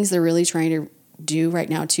one of the things they're really trying to do right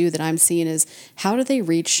now too, that I'm seeing, is how do they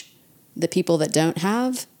reach the people that don't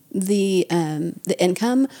have the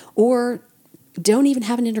income or don't even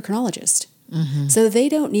have an endocrinologist. So they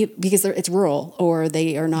don't need, because it's rural, or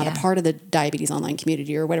they are not a part of the diabetes online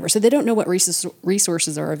community or whatever. So they don't know what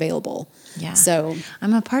resources are available. Yeah. So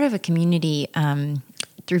I'm a part of a community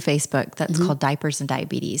through Facebook that's called Diapers and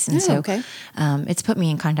Diabetes. And it's put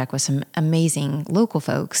me in contact with some amazing local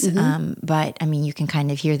folks. But I mean, you can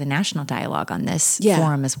kind of hear the national dialogue on this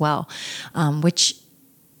forum as well, which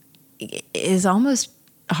is almost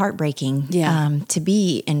heartbreaking to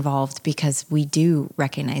be involved, because we do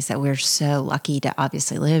recognize that we're so lucky to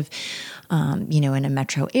obviously live in a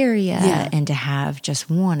metro area and to have just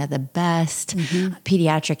one of the best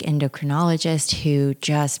pediatric endocrinologists who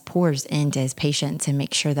just pours into his patients and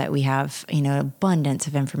makes sure that we have, abundance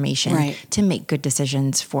of information to make good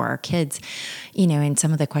decisions for our kids. And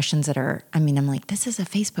some of the questions that are, I'm like, this is a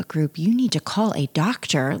Facebook group. You need to call a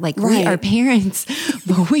doctor. Like, we are parents,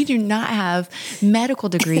 but we do not have medical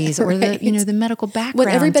degrees or the medical background. But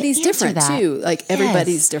everybody's different too. Like,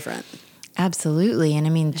 everybody's different. Absolutely.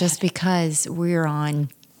 And just because we're on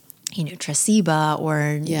Traceba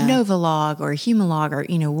or Novolog or Humalog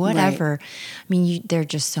or, whatever. Right. I mean, there are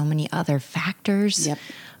just so many other factors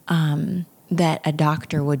that a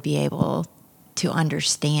doctor would be able to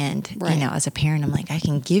understand, right. As a parent. I'm like, I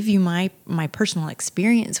can give you my personal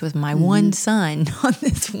experience with my one son on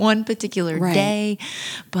this one particular day,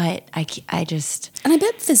 but I just... And I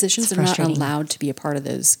bet physicians are not allowed to be a part of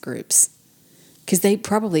those groups because they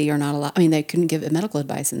probably are not allowed. I mean, they couldn't give medical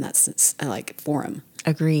advice in that like forum.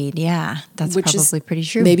 Agreed. Yeah. That's probably pretty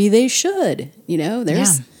true. Maybe they should,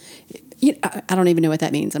 there's, I don't even know what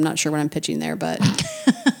that means. I'm not sure what I'm pitching there, but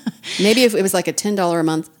maybe if it was like a $10 a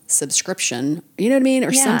month subscription, you know what I mean?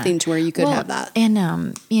 Or something to where you could have that. And,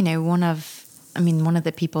 one of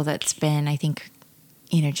the people that's been, I think,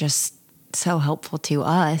 just so helpful to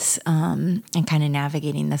us, and kind of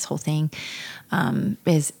navigating this whole thing,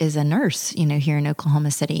 is a nurse, here in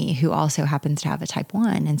Oklahoma City who also happens to have a type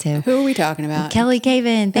 1. And so who are we talking about? Kelly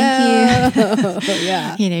Caven. Thank you.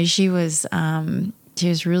 Yeah. She was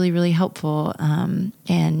really, really helpful.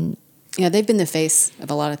 And yeah, they've been the face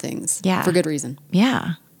of a lot of things for good reason.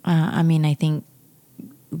 Yeah. I think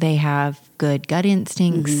they have good gut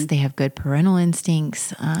instincts. Mm-hmm. They have good parental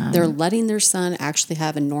instincts. They're letting their son actually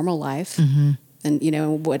have a normal life. Mm-hmm.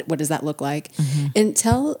 And, what does that look like? Mm-hmm. And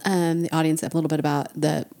tell the audience a little bit about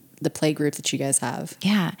the play group that you guys have.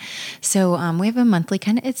 Yeah. So we have a monthly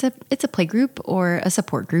it's a play group or a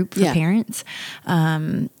support group for parents.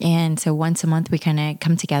 And so once a month we kind of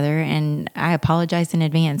come together, and I apologize in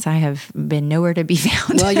advance. I have been nowhere to be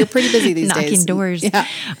found. Well, you're pretty busy these days. Knocking doors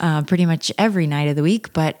pretty much every night of the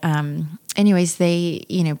week. But anyways, they,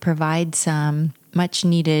 provide some much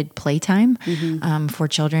needed playtime for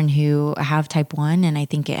children who have type 1. And I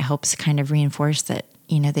think it helps kind of reinforce that,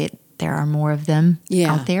 there are more of them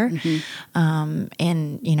out there. Mm-hmm.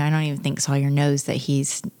 And, I don't even think Sawyer knows that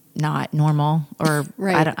he's not normal or,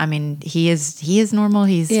 right. He is normal.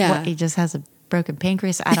 He just has a broken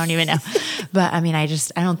pancreas. I don't even know. But I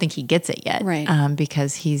don't think he gets it yet. Right.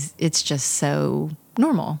 Because it's just so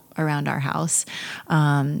normal around our house.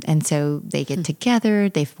 And so they get together,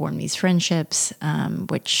 they form these friendships,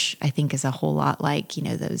 which I think is a whole lot like,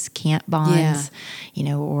 those camp bonds,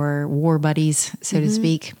 or war buddies, so to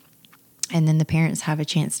speak. And then the parents have a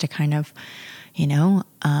chance to kind of,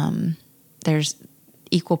 there's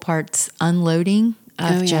equal parts unloading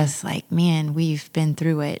of just like, man, we've been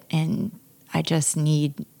through it and I just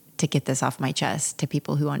need to get this off my chest to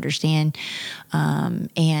people who understand.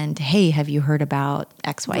 And hey, have you heard about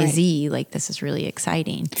XYZ? Right. Like, this is really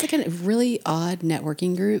exciting. It's like a really odd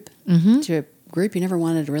networking group to a group you never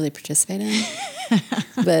wanted to really participate in.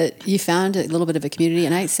 But you found a little bit of a community.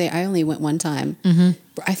 And I only went one time. Mm-hmm.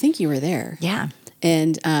 I think you were there. Yeah.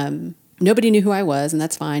 And nobody knew who I was, and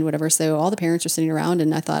that's fine, whatever. So all the parents were sitting around,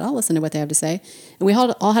 and I thought, I'll listen to what they have to say. And we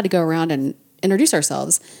all had to go around and introduce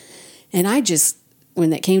ourselves. And when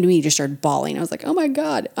that came to me, just started bawling. I was like, oh my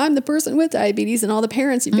God, I'm the person with diabetes, and all the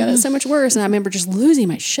parents, you've got it so much worse. And I remember just losing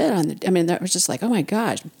my shit that was just like, oh my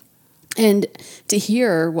gosh. And to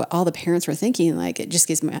hear what all the parents were thinking, like, it just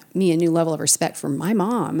gives me a new level of respect for my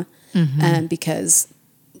mom, because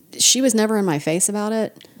she was never in my face about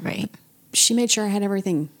it. Right. She made sure I had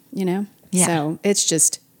everything, Yeah. So it's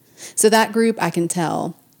just, so that group, I can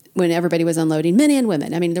tell when everybody was unloading, men and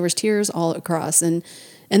women. There was tears all across, and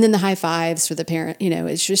then the high fives for the parent,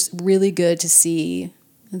 it's just really good to see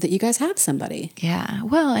that you guys have somebody. Yeah.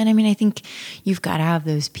 Well, and I think you've got to have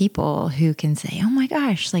those people who can say, oh my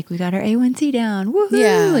gosh, like, we got our A1C down. Woohoo.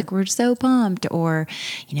 Yeah. Like, we're so pumped. Or,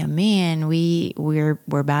 man,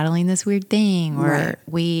 we're battling this weird thing. Or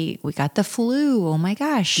we got the flu. Oh my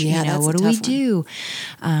gosh. Yeah, what do we do?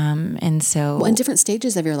 And so. Well, in different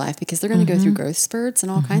stages of your life, because they're going to go through growth spurts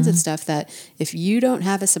and all kinds of stuff that if you don't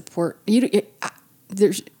have a support,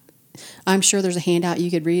 I'm sure there's a handout you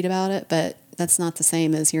could read about it, but that's not the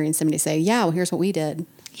same as hearing somebody say, yeah, well, here's what we did.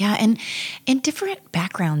 Yeah. And different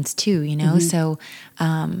backgrounds too, so,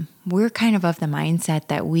 we're kind of the mindset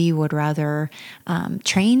that we would rather,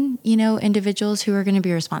 train, individuals who are going to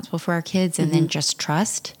be responsible for our kids and then just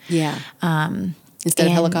trust. Yeah. Instead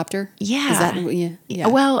of helicopter. Yeah. Is that, yeah.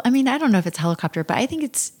 Well, I don't know if it's helicopter, but I think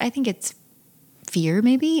it's fear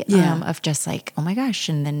maybe of just like, oh my gosh,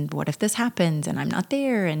 and then what if this happens and I'm not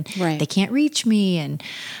there and they can't reach me, and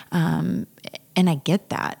I get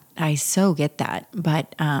that. I so get that,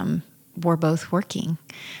 but we're both working,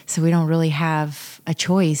 so we don't really have a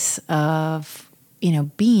choice of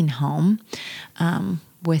being home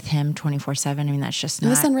with him 24/7. That's just not.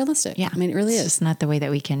 That's unrealistic. Yeah, it really is. It's just not the way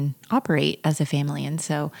that we can operate as a family, and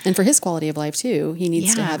for his quality of life too, he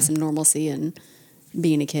needs to have some normalcy and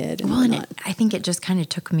being a kid. And Well, and whatnot. I think it just kind of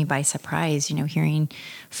took me by surprise, hearing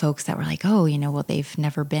folks that were like, oh, well, they've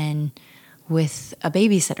never been with a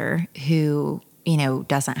babysitter who,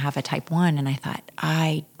 doesn't have a type 1. And I thought,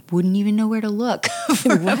 I wouldn't even know where to look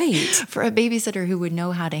for, for a babysitter who would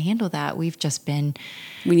know how to handle that. We've just been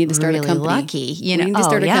We need to start really a company. lucky. We need to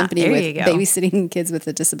start a company there with you go. babysitting kids with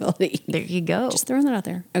a disability. There you go. Just throwing that out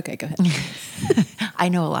there. Okay, go ahead. I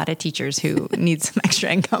know a lot of teachers who need some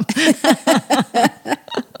extra income. That's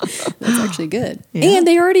actually good. Yeah. And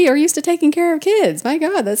they already are used to taking care of kids. My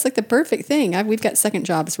God, that's like the perfect thing. We've got second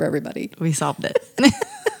jobs for everybody. We solved it.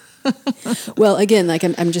 Well, again, like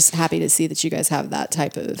I'm just happy to see that you guys have that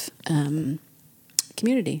type of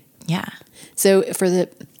community. Yeah. So for a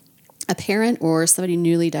parent or somebody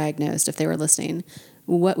newly diagnosed, if they were listening,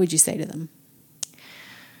 what would you say to them?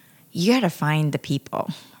 You got to find the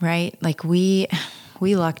people, right? Like we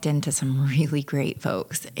lucked into some really great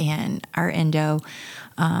folks, and our endo,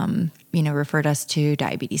 referred us to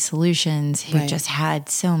Diabetes Solutions, who Right. just had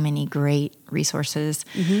so many great resources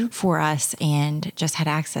for us, and just had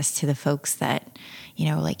access to the folks that,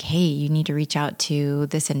 like, hey, you need to reach out to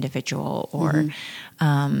this individual, or,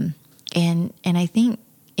 and I think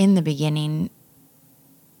in the beginning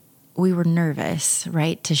we were nervous,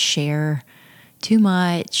 right, to share too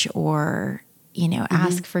much or,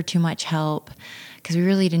 ask for too much help, because we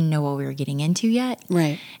really didn't know what we were getting into yet.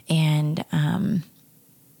 Right. And,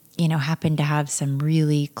 happened to have some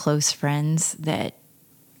really close friends that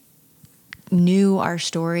knew our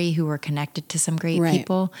story, who were connected to some great Right.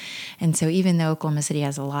 people. And so even though Oklahoma City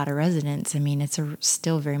has a lot of residents, I mean, it's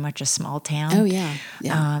still very much a small town. Oh, yeah.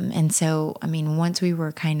 Yeah. And so, I mean, once we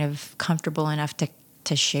were kind of comfortable enough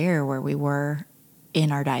to share where we were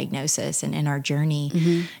in our diagnosis and in our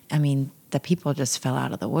journey, I mean, the people just fell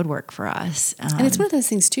out of the woodwork for us. And it's one of those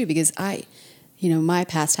things too, because my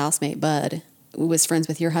past housemate, Bud, was friends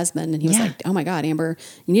with your husband, and he was Yeah. like, oh my God, Amber,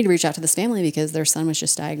 you need to reach out to this family because their son was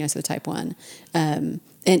just diagnosed with type 1. And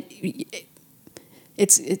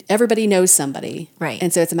everybody knows somebody. Right.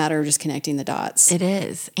 And so it's a matter of just connecting the dots. It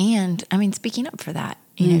is. And I mean, speaking up for that,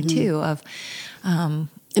 too, of, And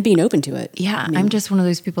being open to it. yeah, I'm just one of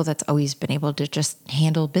those people that's always been able to just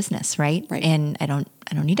handle business, right? Right. And I don't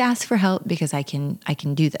need to ask for help because I can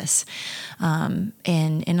do this. And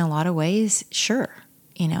in a lot of ways, sure,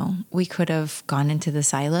 we could have gone into the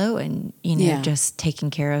silo and Yeah. just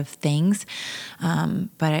taken care of things.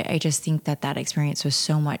 But I just think that experience was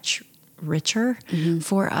so much richer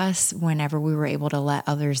for us whenever we were able to let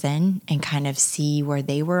others in and kind of see where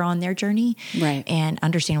they were on their journey, Right. and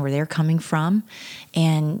understand where they're coming from.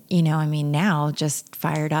 And, now just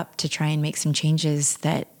fired up to try and make some changes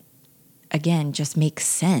that, again, just makes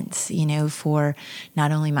sense, for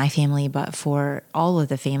not only my family, but for all of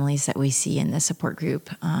the families that we see in the support group.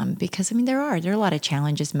 Because, there are a lot of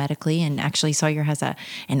challenges medically, and actually Sawyer has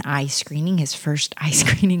an eye screening, his first eye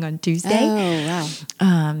screening on Tuesday. Oh,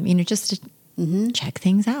 wow. Just to check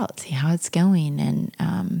things out, see how it's going. And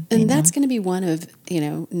That's going to be one of,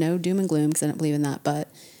 no doom and gloom, because I don't believe in that, but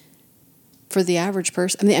for the average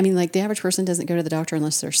person, the average person doesn't go to the doctor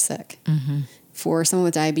unless they're sick. For someone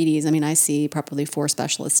with diabetes, I see probably 4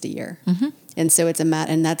 specialists a year. And so it's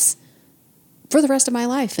and that's for the rest of my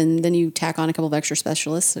life. And then you tack on a couple of extra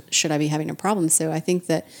specialists should I be having a problem. So I think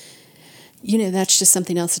that, that's just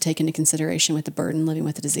something else to take into consideration with the burden living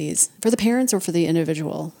with the disease for the parents or for the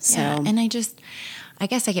individual. So, yeah, and I guess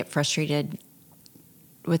I get frustrated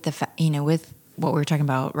with with what we were talking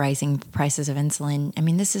about, rising prices of insulin.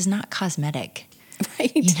 This is not cosmetic,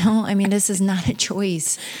 right. This is not a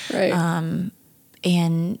choice. Right.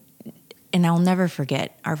 And I'll never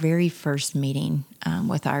forget our very first meeting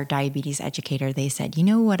with our diabetes educator. They said,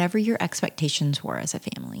 whatever your expectations were as a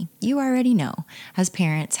family, you already know as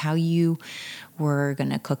parents how you were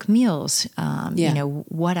going to cook meals. Yeah.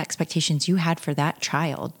 What expectations you had for that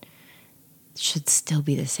child should still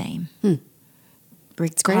be the same,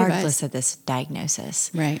 regardless of this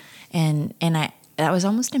diagnosis. Right. And that was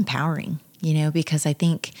almost empowering, because I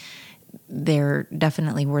think there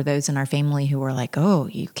definitely were those in our family who were like, oh,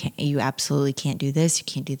 you absolutely can't do this. You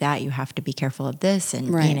can't do that. You have to be careful of this.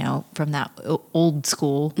 And, Right. From that old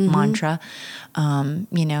school mantra,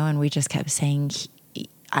 and we just kept saying,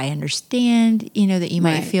 I understand, that you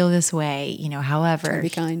might Right. feel this way, however, Try to be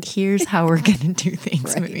kind. here's how we're going to do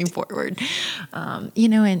things Right. moving forward.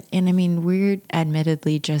 And we're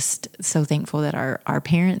admittedly just so thankful that our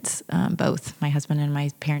parents, both my husband and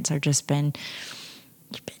my parents, are just been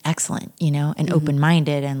excellent, and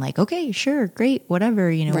open-minded and like, okay, sure, great, whatever,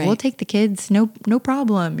 Right. we'll take the kids, no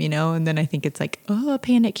problem, and then I think it's like, oh,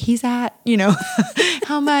 panic, he's at,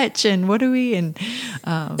 how much and what do we, and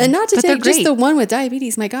not to but they're take just great. the one with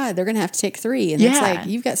diabetes, my God, they're going to have to take 3. And it's Yeah. like,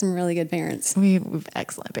 you've got some really good parents. We've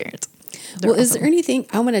excellent parents. Well, is there anything,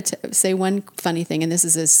 I want to say one funny thing, and this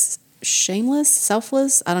is a shameless,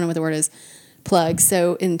 selfless, I don't know what the word is, plug.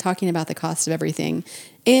 So in talking about the cost of everything,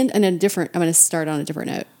 and I'm going to start on a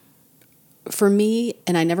different note. For me,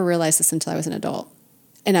 and I never realized this until I was an adult,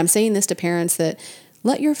 and I'm saying this to parents, that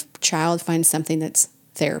let your child find something that's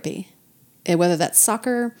therapy, and whether that's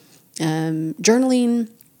soccer, journaling,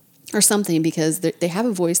 or something, because they have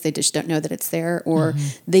a voice, they just don't know that it's there, or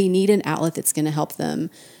they need an outlet that's going to help them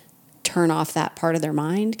turn off that part of their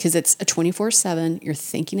mind, because it's a 24/7, you're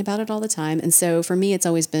thinking about it all the time. And so for me, it's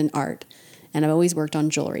always been art, and I've always worked on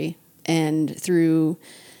jewelry, and through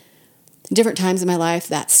different times in my life,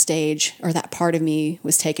 that stage or that part of me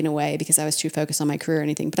was taken away because I was too focused on my career or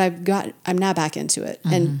anything. But I'm now back into it,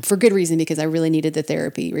 and for good reason, because I really needed the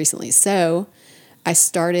therapy recently. So I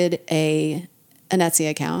started an Etsy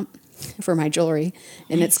account for my jewelry,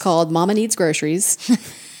 and it's called Mama Needs Groceries.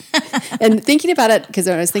 And thinking about it, because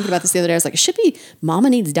when I was thinking about this the other day, I was like, it should be Mama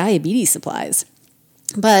Needs Diabetes Supplies.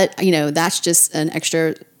 But, that's just an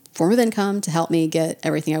extra form of income to help me get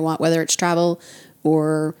everything I want, whether it's travel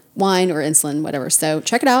or wine or insulin, whatever. So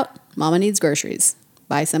check it out. Mama Needs Groceries.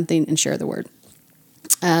 Buy something and share the word.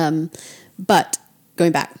 But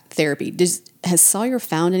going back, therapy. Has Sawyer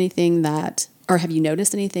found anything or have you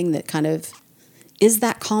noticed anything that kind of is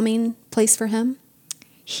that calming place for him?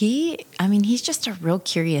 He's just a real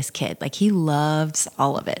curious kid. Like, he loves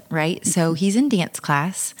all of it, right? So he's in dance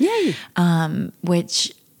class. Yay.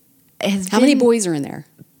 Which has How many boys are in there?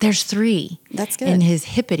 There's 3. That's good. In his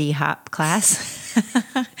hippity hop class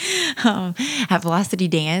at Velocity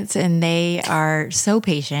Dance, and they are so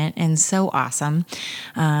patient and so awesome.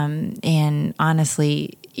 And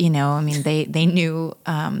honestly, they knew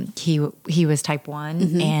he was type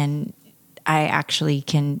 1, and I actually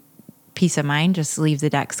can, peace of mind, just leave the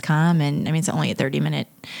Dexcom. And it's only a 30-minute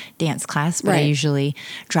dance class, but I usually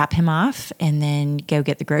drop him off and then go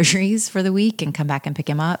get the groceries for the week and come back and pick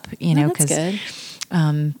him up, That's good.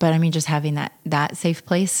 But just having that safe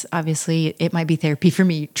place, obviously it might be therapy for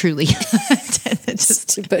me, truly. Just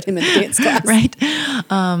to put him in the dance class. Right.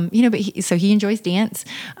 But he enjoys dance.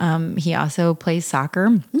 He also plays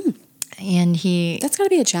soccer, and that's got to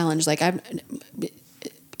be a challenge. Like, I'm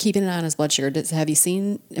keeping an eye on his blood sugar. Have you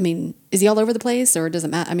seen, is he all over the place, or does it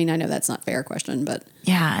matter? I know that's not a fair question, but.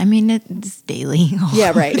 Yeah, it's daily.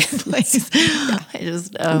 Yeah, right. I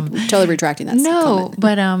just totally retracting that. No,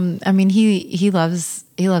 comment. But he loves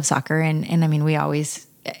soccer, and we always,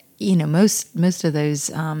 most of those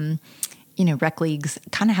rec leagues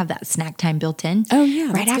kind of have that snack time built in. Oh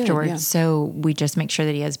yeah, right afterwards. Yeah. So we just make sure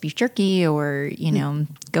that he has beef jerky or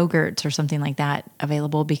Go-Gurts or something like that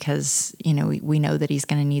available, because we know that he's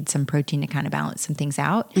going to need some protein to kind of balance some things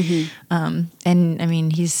out.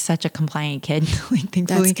 And he's such a compliant kid. Like,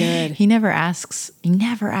 thankfully, that's good. He never asks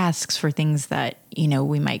for things that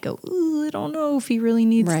we might go, ooh, I don't know if he really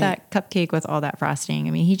needs that cupcake with all that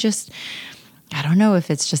frosting. He just, I don't know if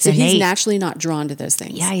it's just innate. He's naturally not drawn to those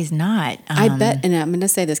things. Yeah, he's not. I bet, and I'm going to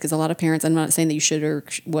say this because a lot of parents, I'm not saying that you should or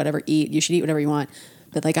whatever eat. You should eat whatever you want.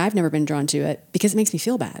 But like, I've never been drawn to it because it makes me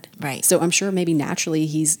feel bad. Right. So I'm sure maybe naturally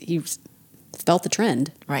he's felt the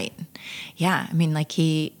trend. Right. Yeah. Like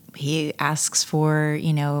he asks for,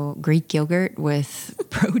 Greek yogurt with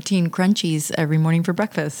protein crunchies every morning for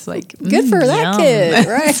breakfast. Like, good for that yum. kid,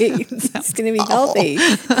 right? He's going to be healthy.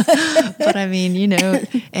 But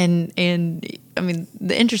and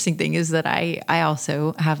the interesting thing is that I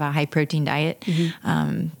also have a high protein diet,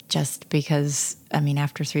 just because,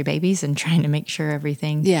 after 3 babies and trying to make sure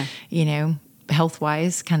everything, health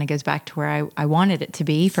wise kind of goes back to where I wanted it to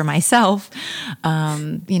be for myself.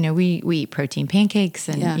 We eat protein pancakes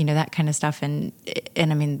and, that kind of stuff. And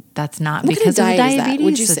that's not what because kind of of the diabetes.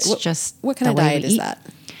 Would you say, it's just what kind of diet is that?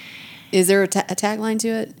 Is there a tagline to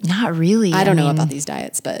it? Not really. I don't know about these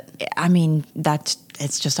diets, but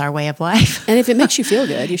it's just our way of life. And if it makes you feel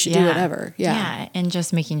good, you should do whatever. Yeah. And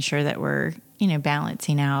just making sure that we're,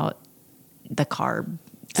 balancing out the carb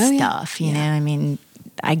stuff, you know,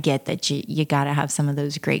 I get that you got to have some of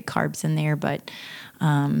those great carbs in there, but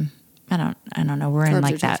I don't know. We're in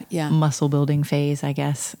like that muscle building phase, I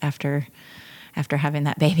guess, after having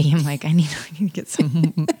that baby. I'm like, I need to get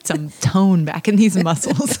some tone back in these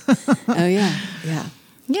muscles. Oh yeah. Yeah.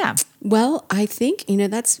 Yeah. Well, I think,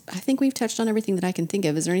 I think we've touched on everything that I can think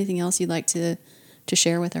of. Is there anything else you'd like to to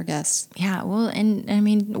share with our guests? Yeah, well, and I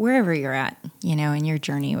mean, wherever you're at, in your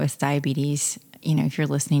journey with diabetes, if you're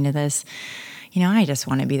listening to this, I just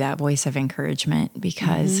want to be that voice of encouragement,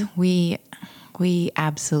 because we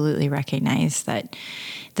absolutely recognize that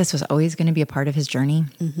this was always going to be a part of his journey.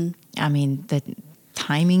 I mean, the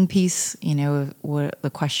timing piece,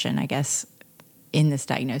 the question, I guess, in this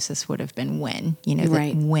diagnosis would have been when,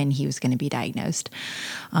 Right. when he was going to be diagnosed.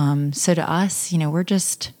 So to us,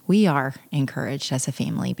 we are encouraged as a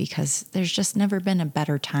family, because there's just never been a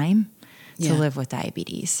better time to live with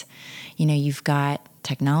diabetes. You've got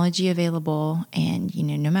technology available, and,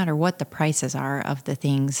 no matter what the prices are of the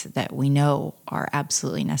things that we know are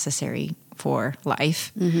absolutely necessary for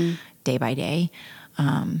life day by day,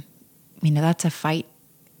 that's a fight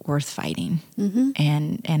worth fighting.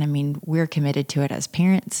 And I mean, we're committed to it as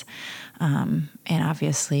parents. And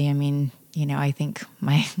obviously, I think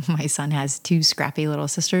my son has 2 scrappy little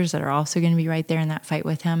sisters that are also going to be right there in that fight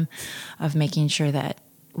with him, of making sure that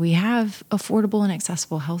we have affordable and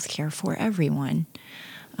accessible health care for everyone.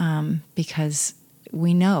 Because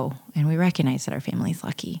we know and we recognize that our family's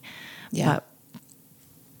lucky. Yeah.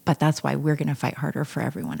 But that's why we're going to fight harder for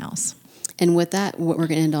everyone else. And with that, what we're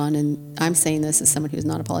going to end on, and I'm saying this as someone who's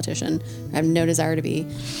not a politician, I have no desire to be,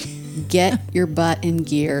 get your butt in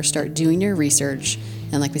gear, start doing your research.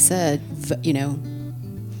 And like we said,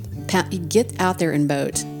 get out there and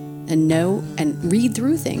vote, and know and read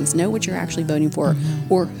through things, know what you're actually voting for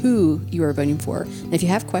or who you are voting for. And if you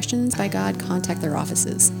have questions, by God, contact their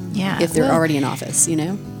offices. Yeah. If they're already in office,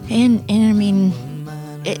 And I mean,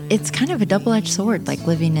 it's kind of a double-edged sword, like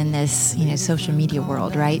living in this, social media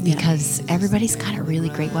world, right? Because everybody's got a really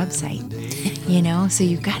great website, so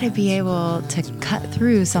you've got to be able to cut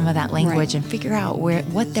through some of that language and figure out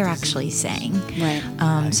what they're actually saying.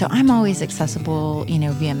 Right. So I'm always accessible,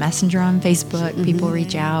 via Messenger on Facebook. People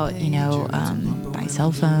reach out, by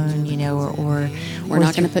cell phone, or we're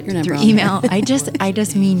not going to put your number through on email. I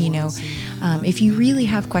just mean, if you really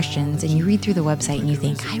have questions and you read through the website and you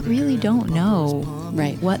think, I really don't know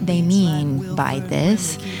what they mean by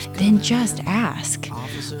this, then just ask,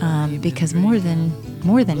 because more than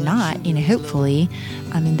not, hopefully,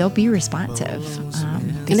 they'll be responsive.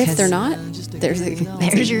 And if they're not, there's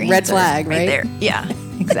your red answer flag, right? there. Yeah,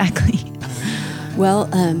 exactly. Well,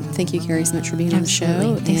 thank you, Carrie, so much for being on the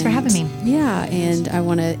show. Thanks for having me. Yeah, and I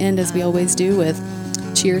want to end, as we always do, with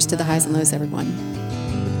cheers to the highs and lows, everyone.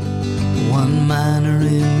 One minor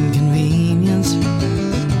inconvenience,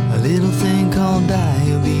 a little thing called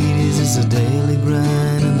diabetes. It's a daily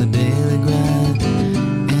grind, and the daily grind,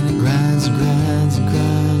 and it grinds and grinds and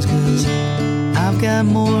grinds, 'cause I've got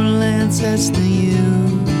more Lancets than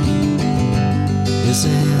you. Yes,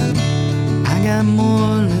 and I got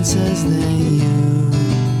more Lancets than you,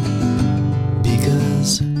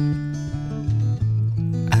 because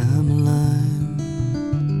I'm alive.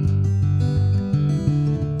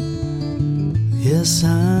 Yes,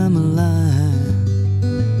 I'm alive.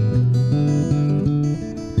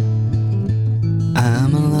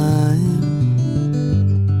 I'm alive.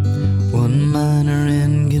 One minor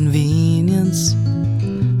inconvenience,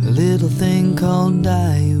 a little thing called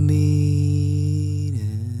diabetes.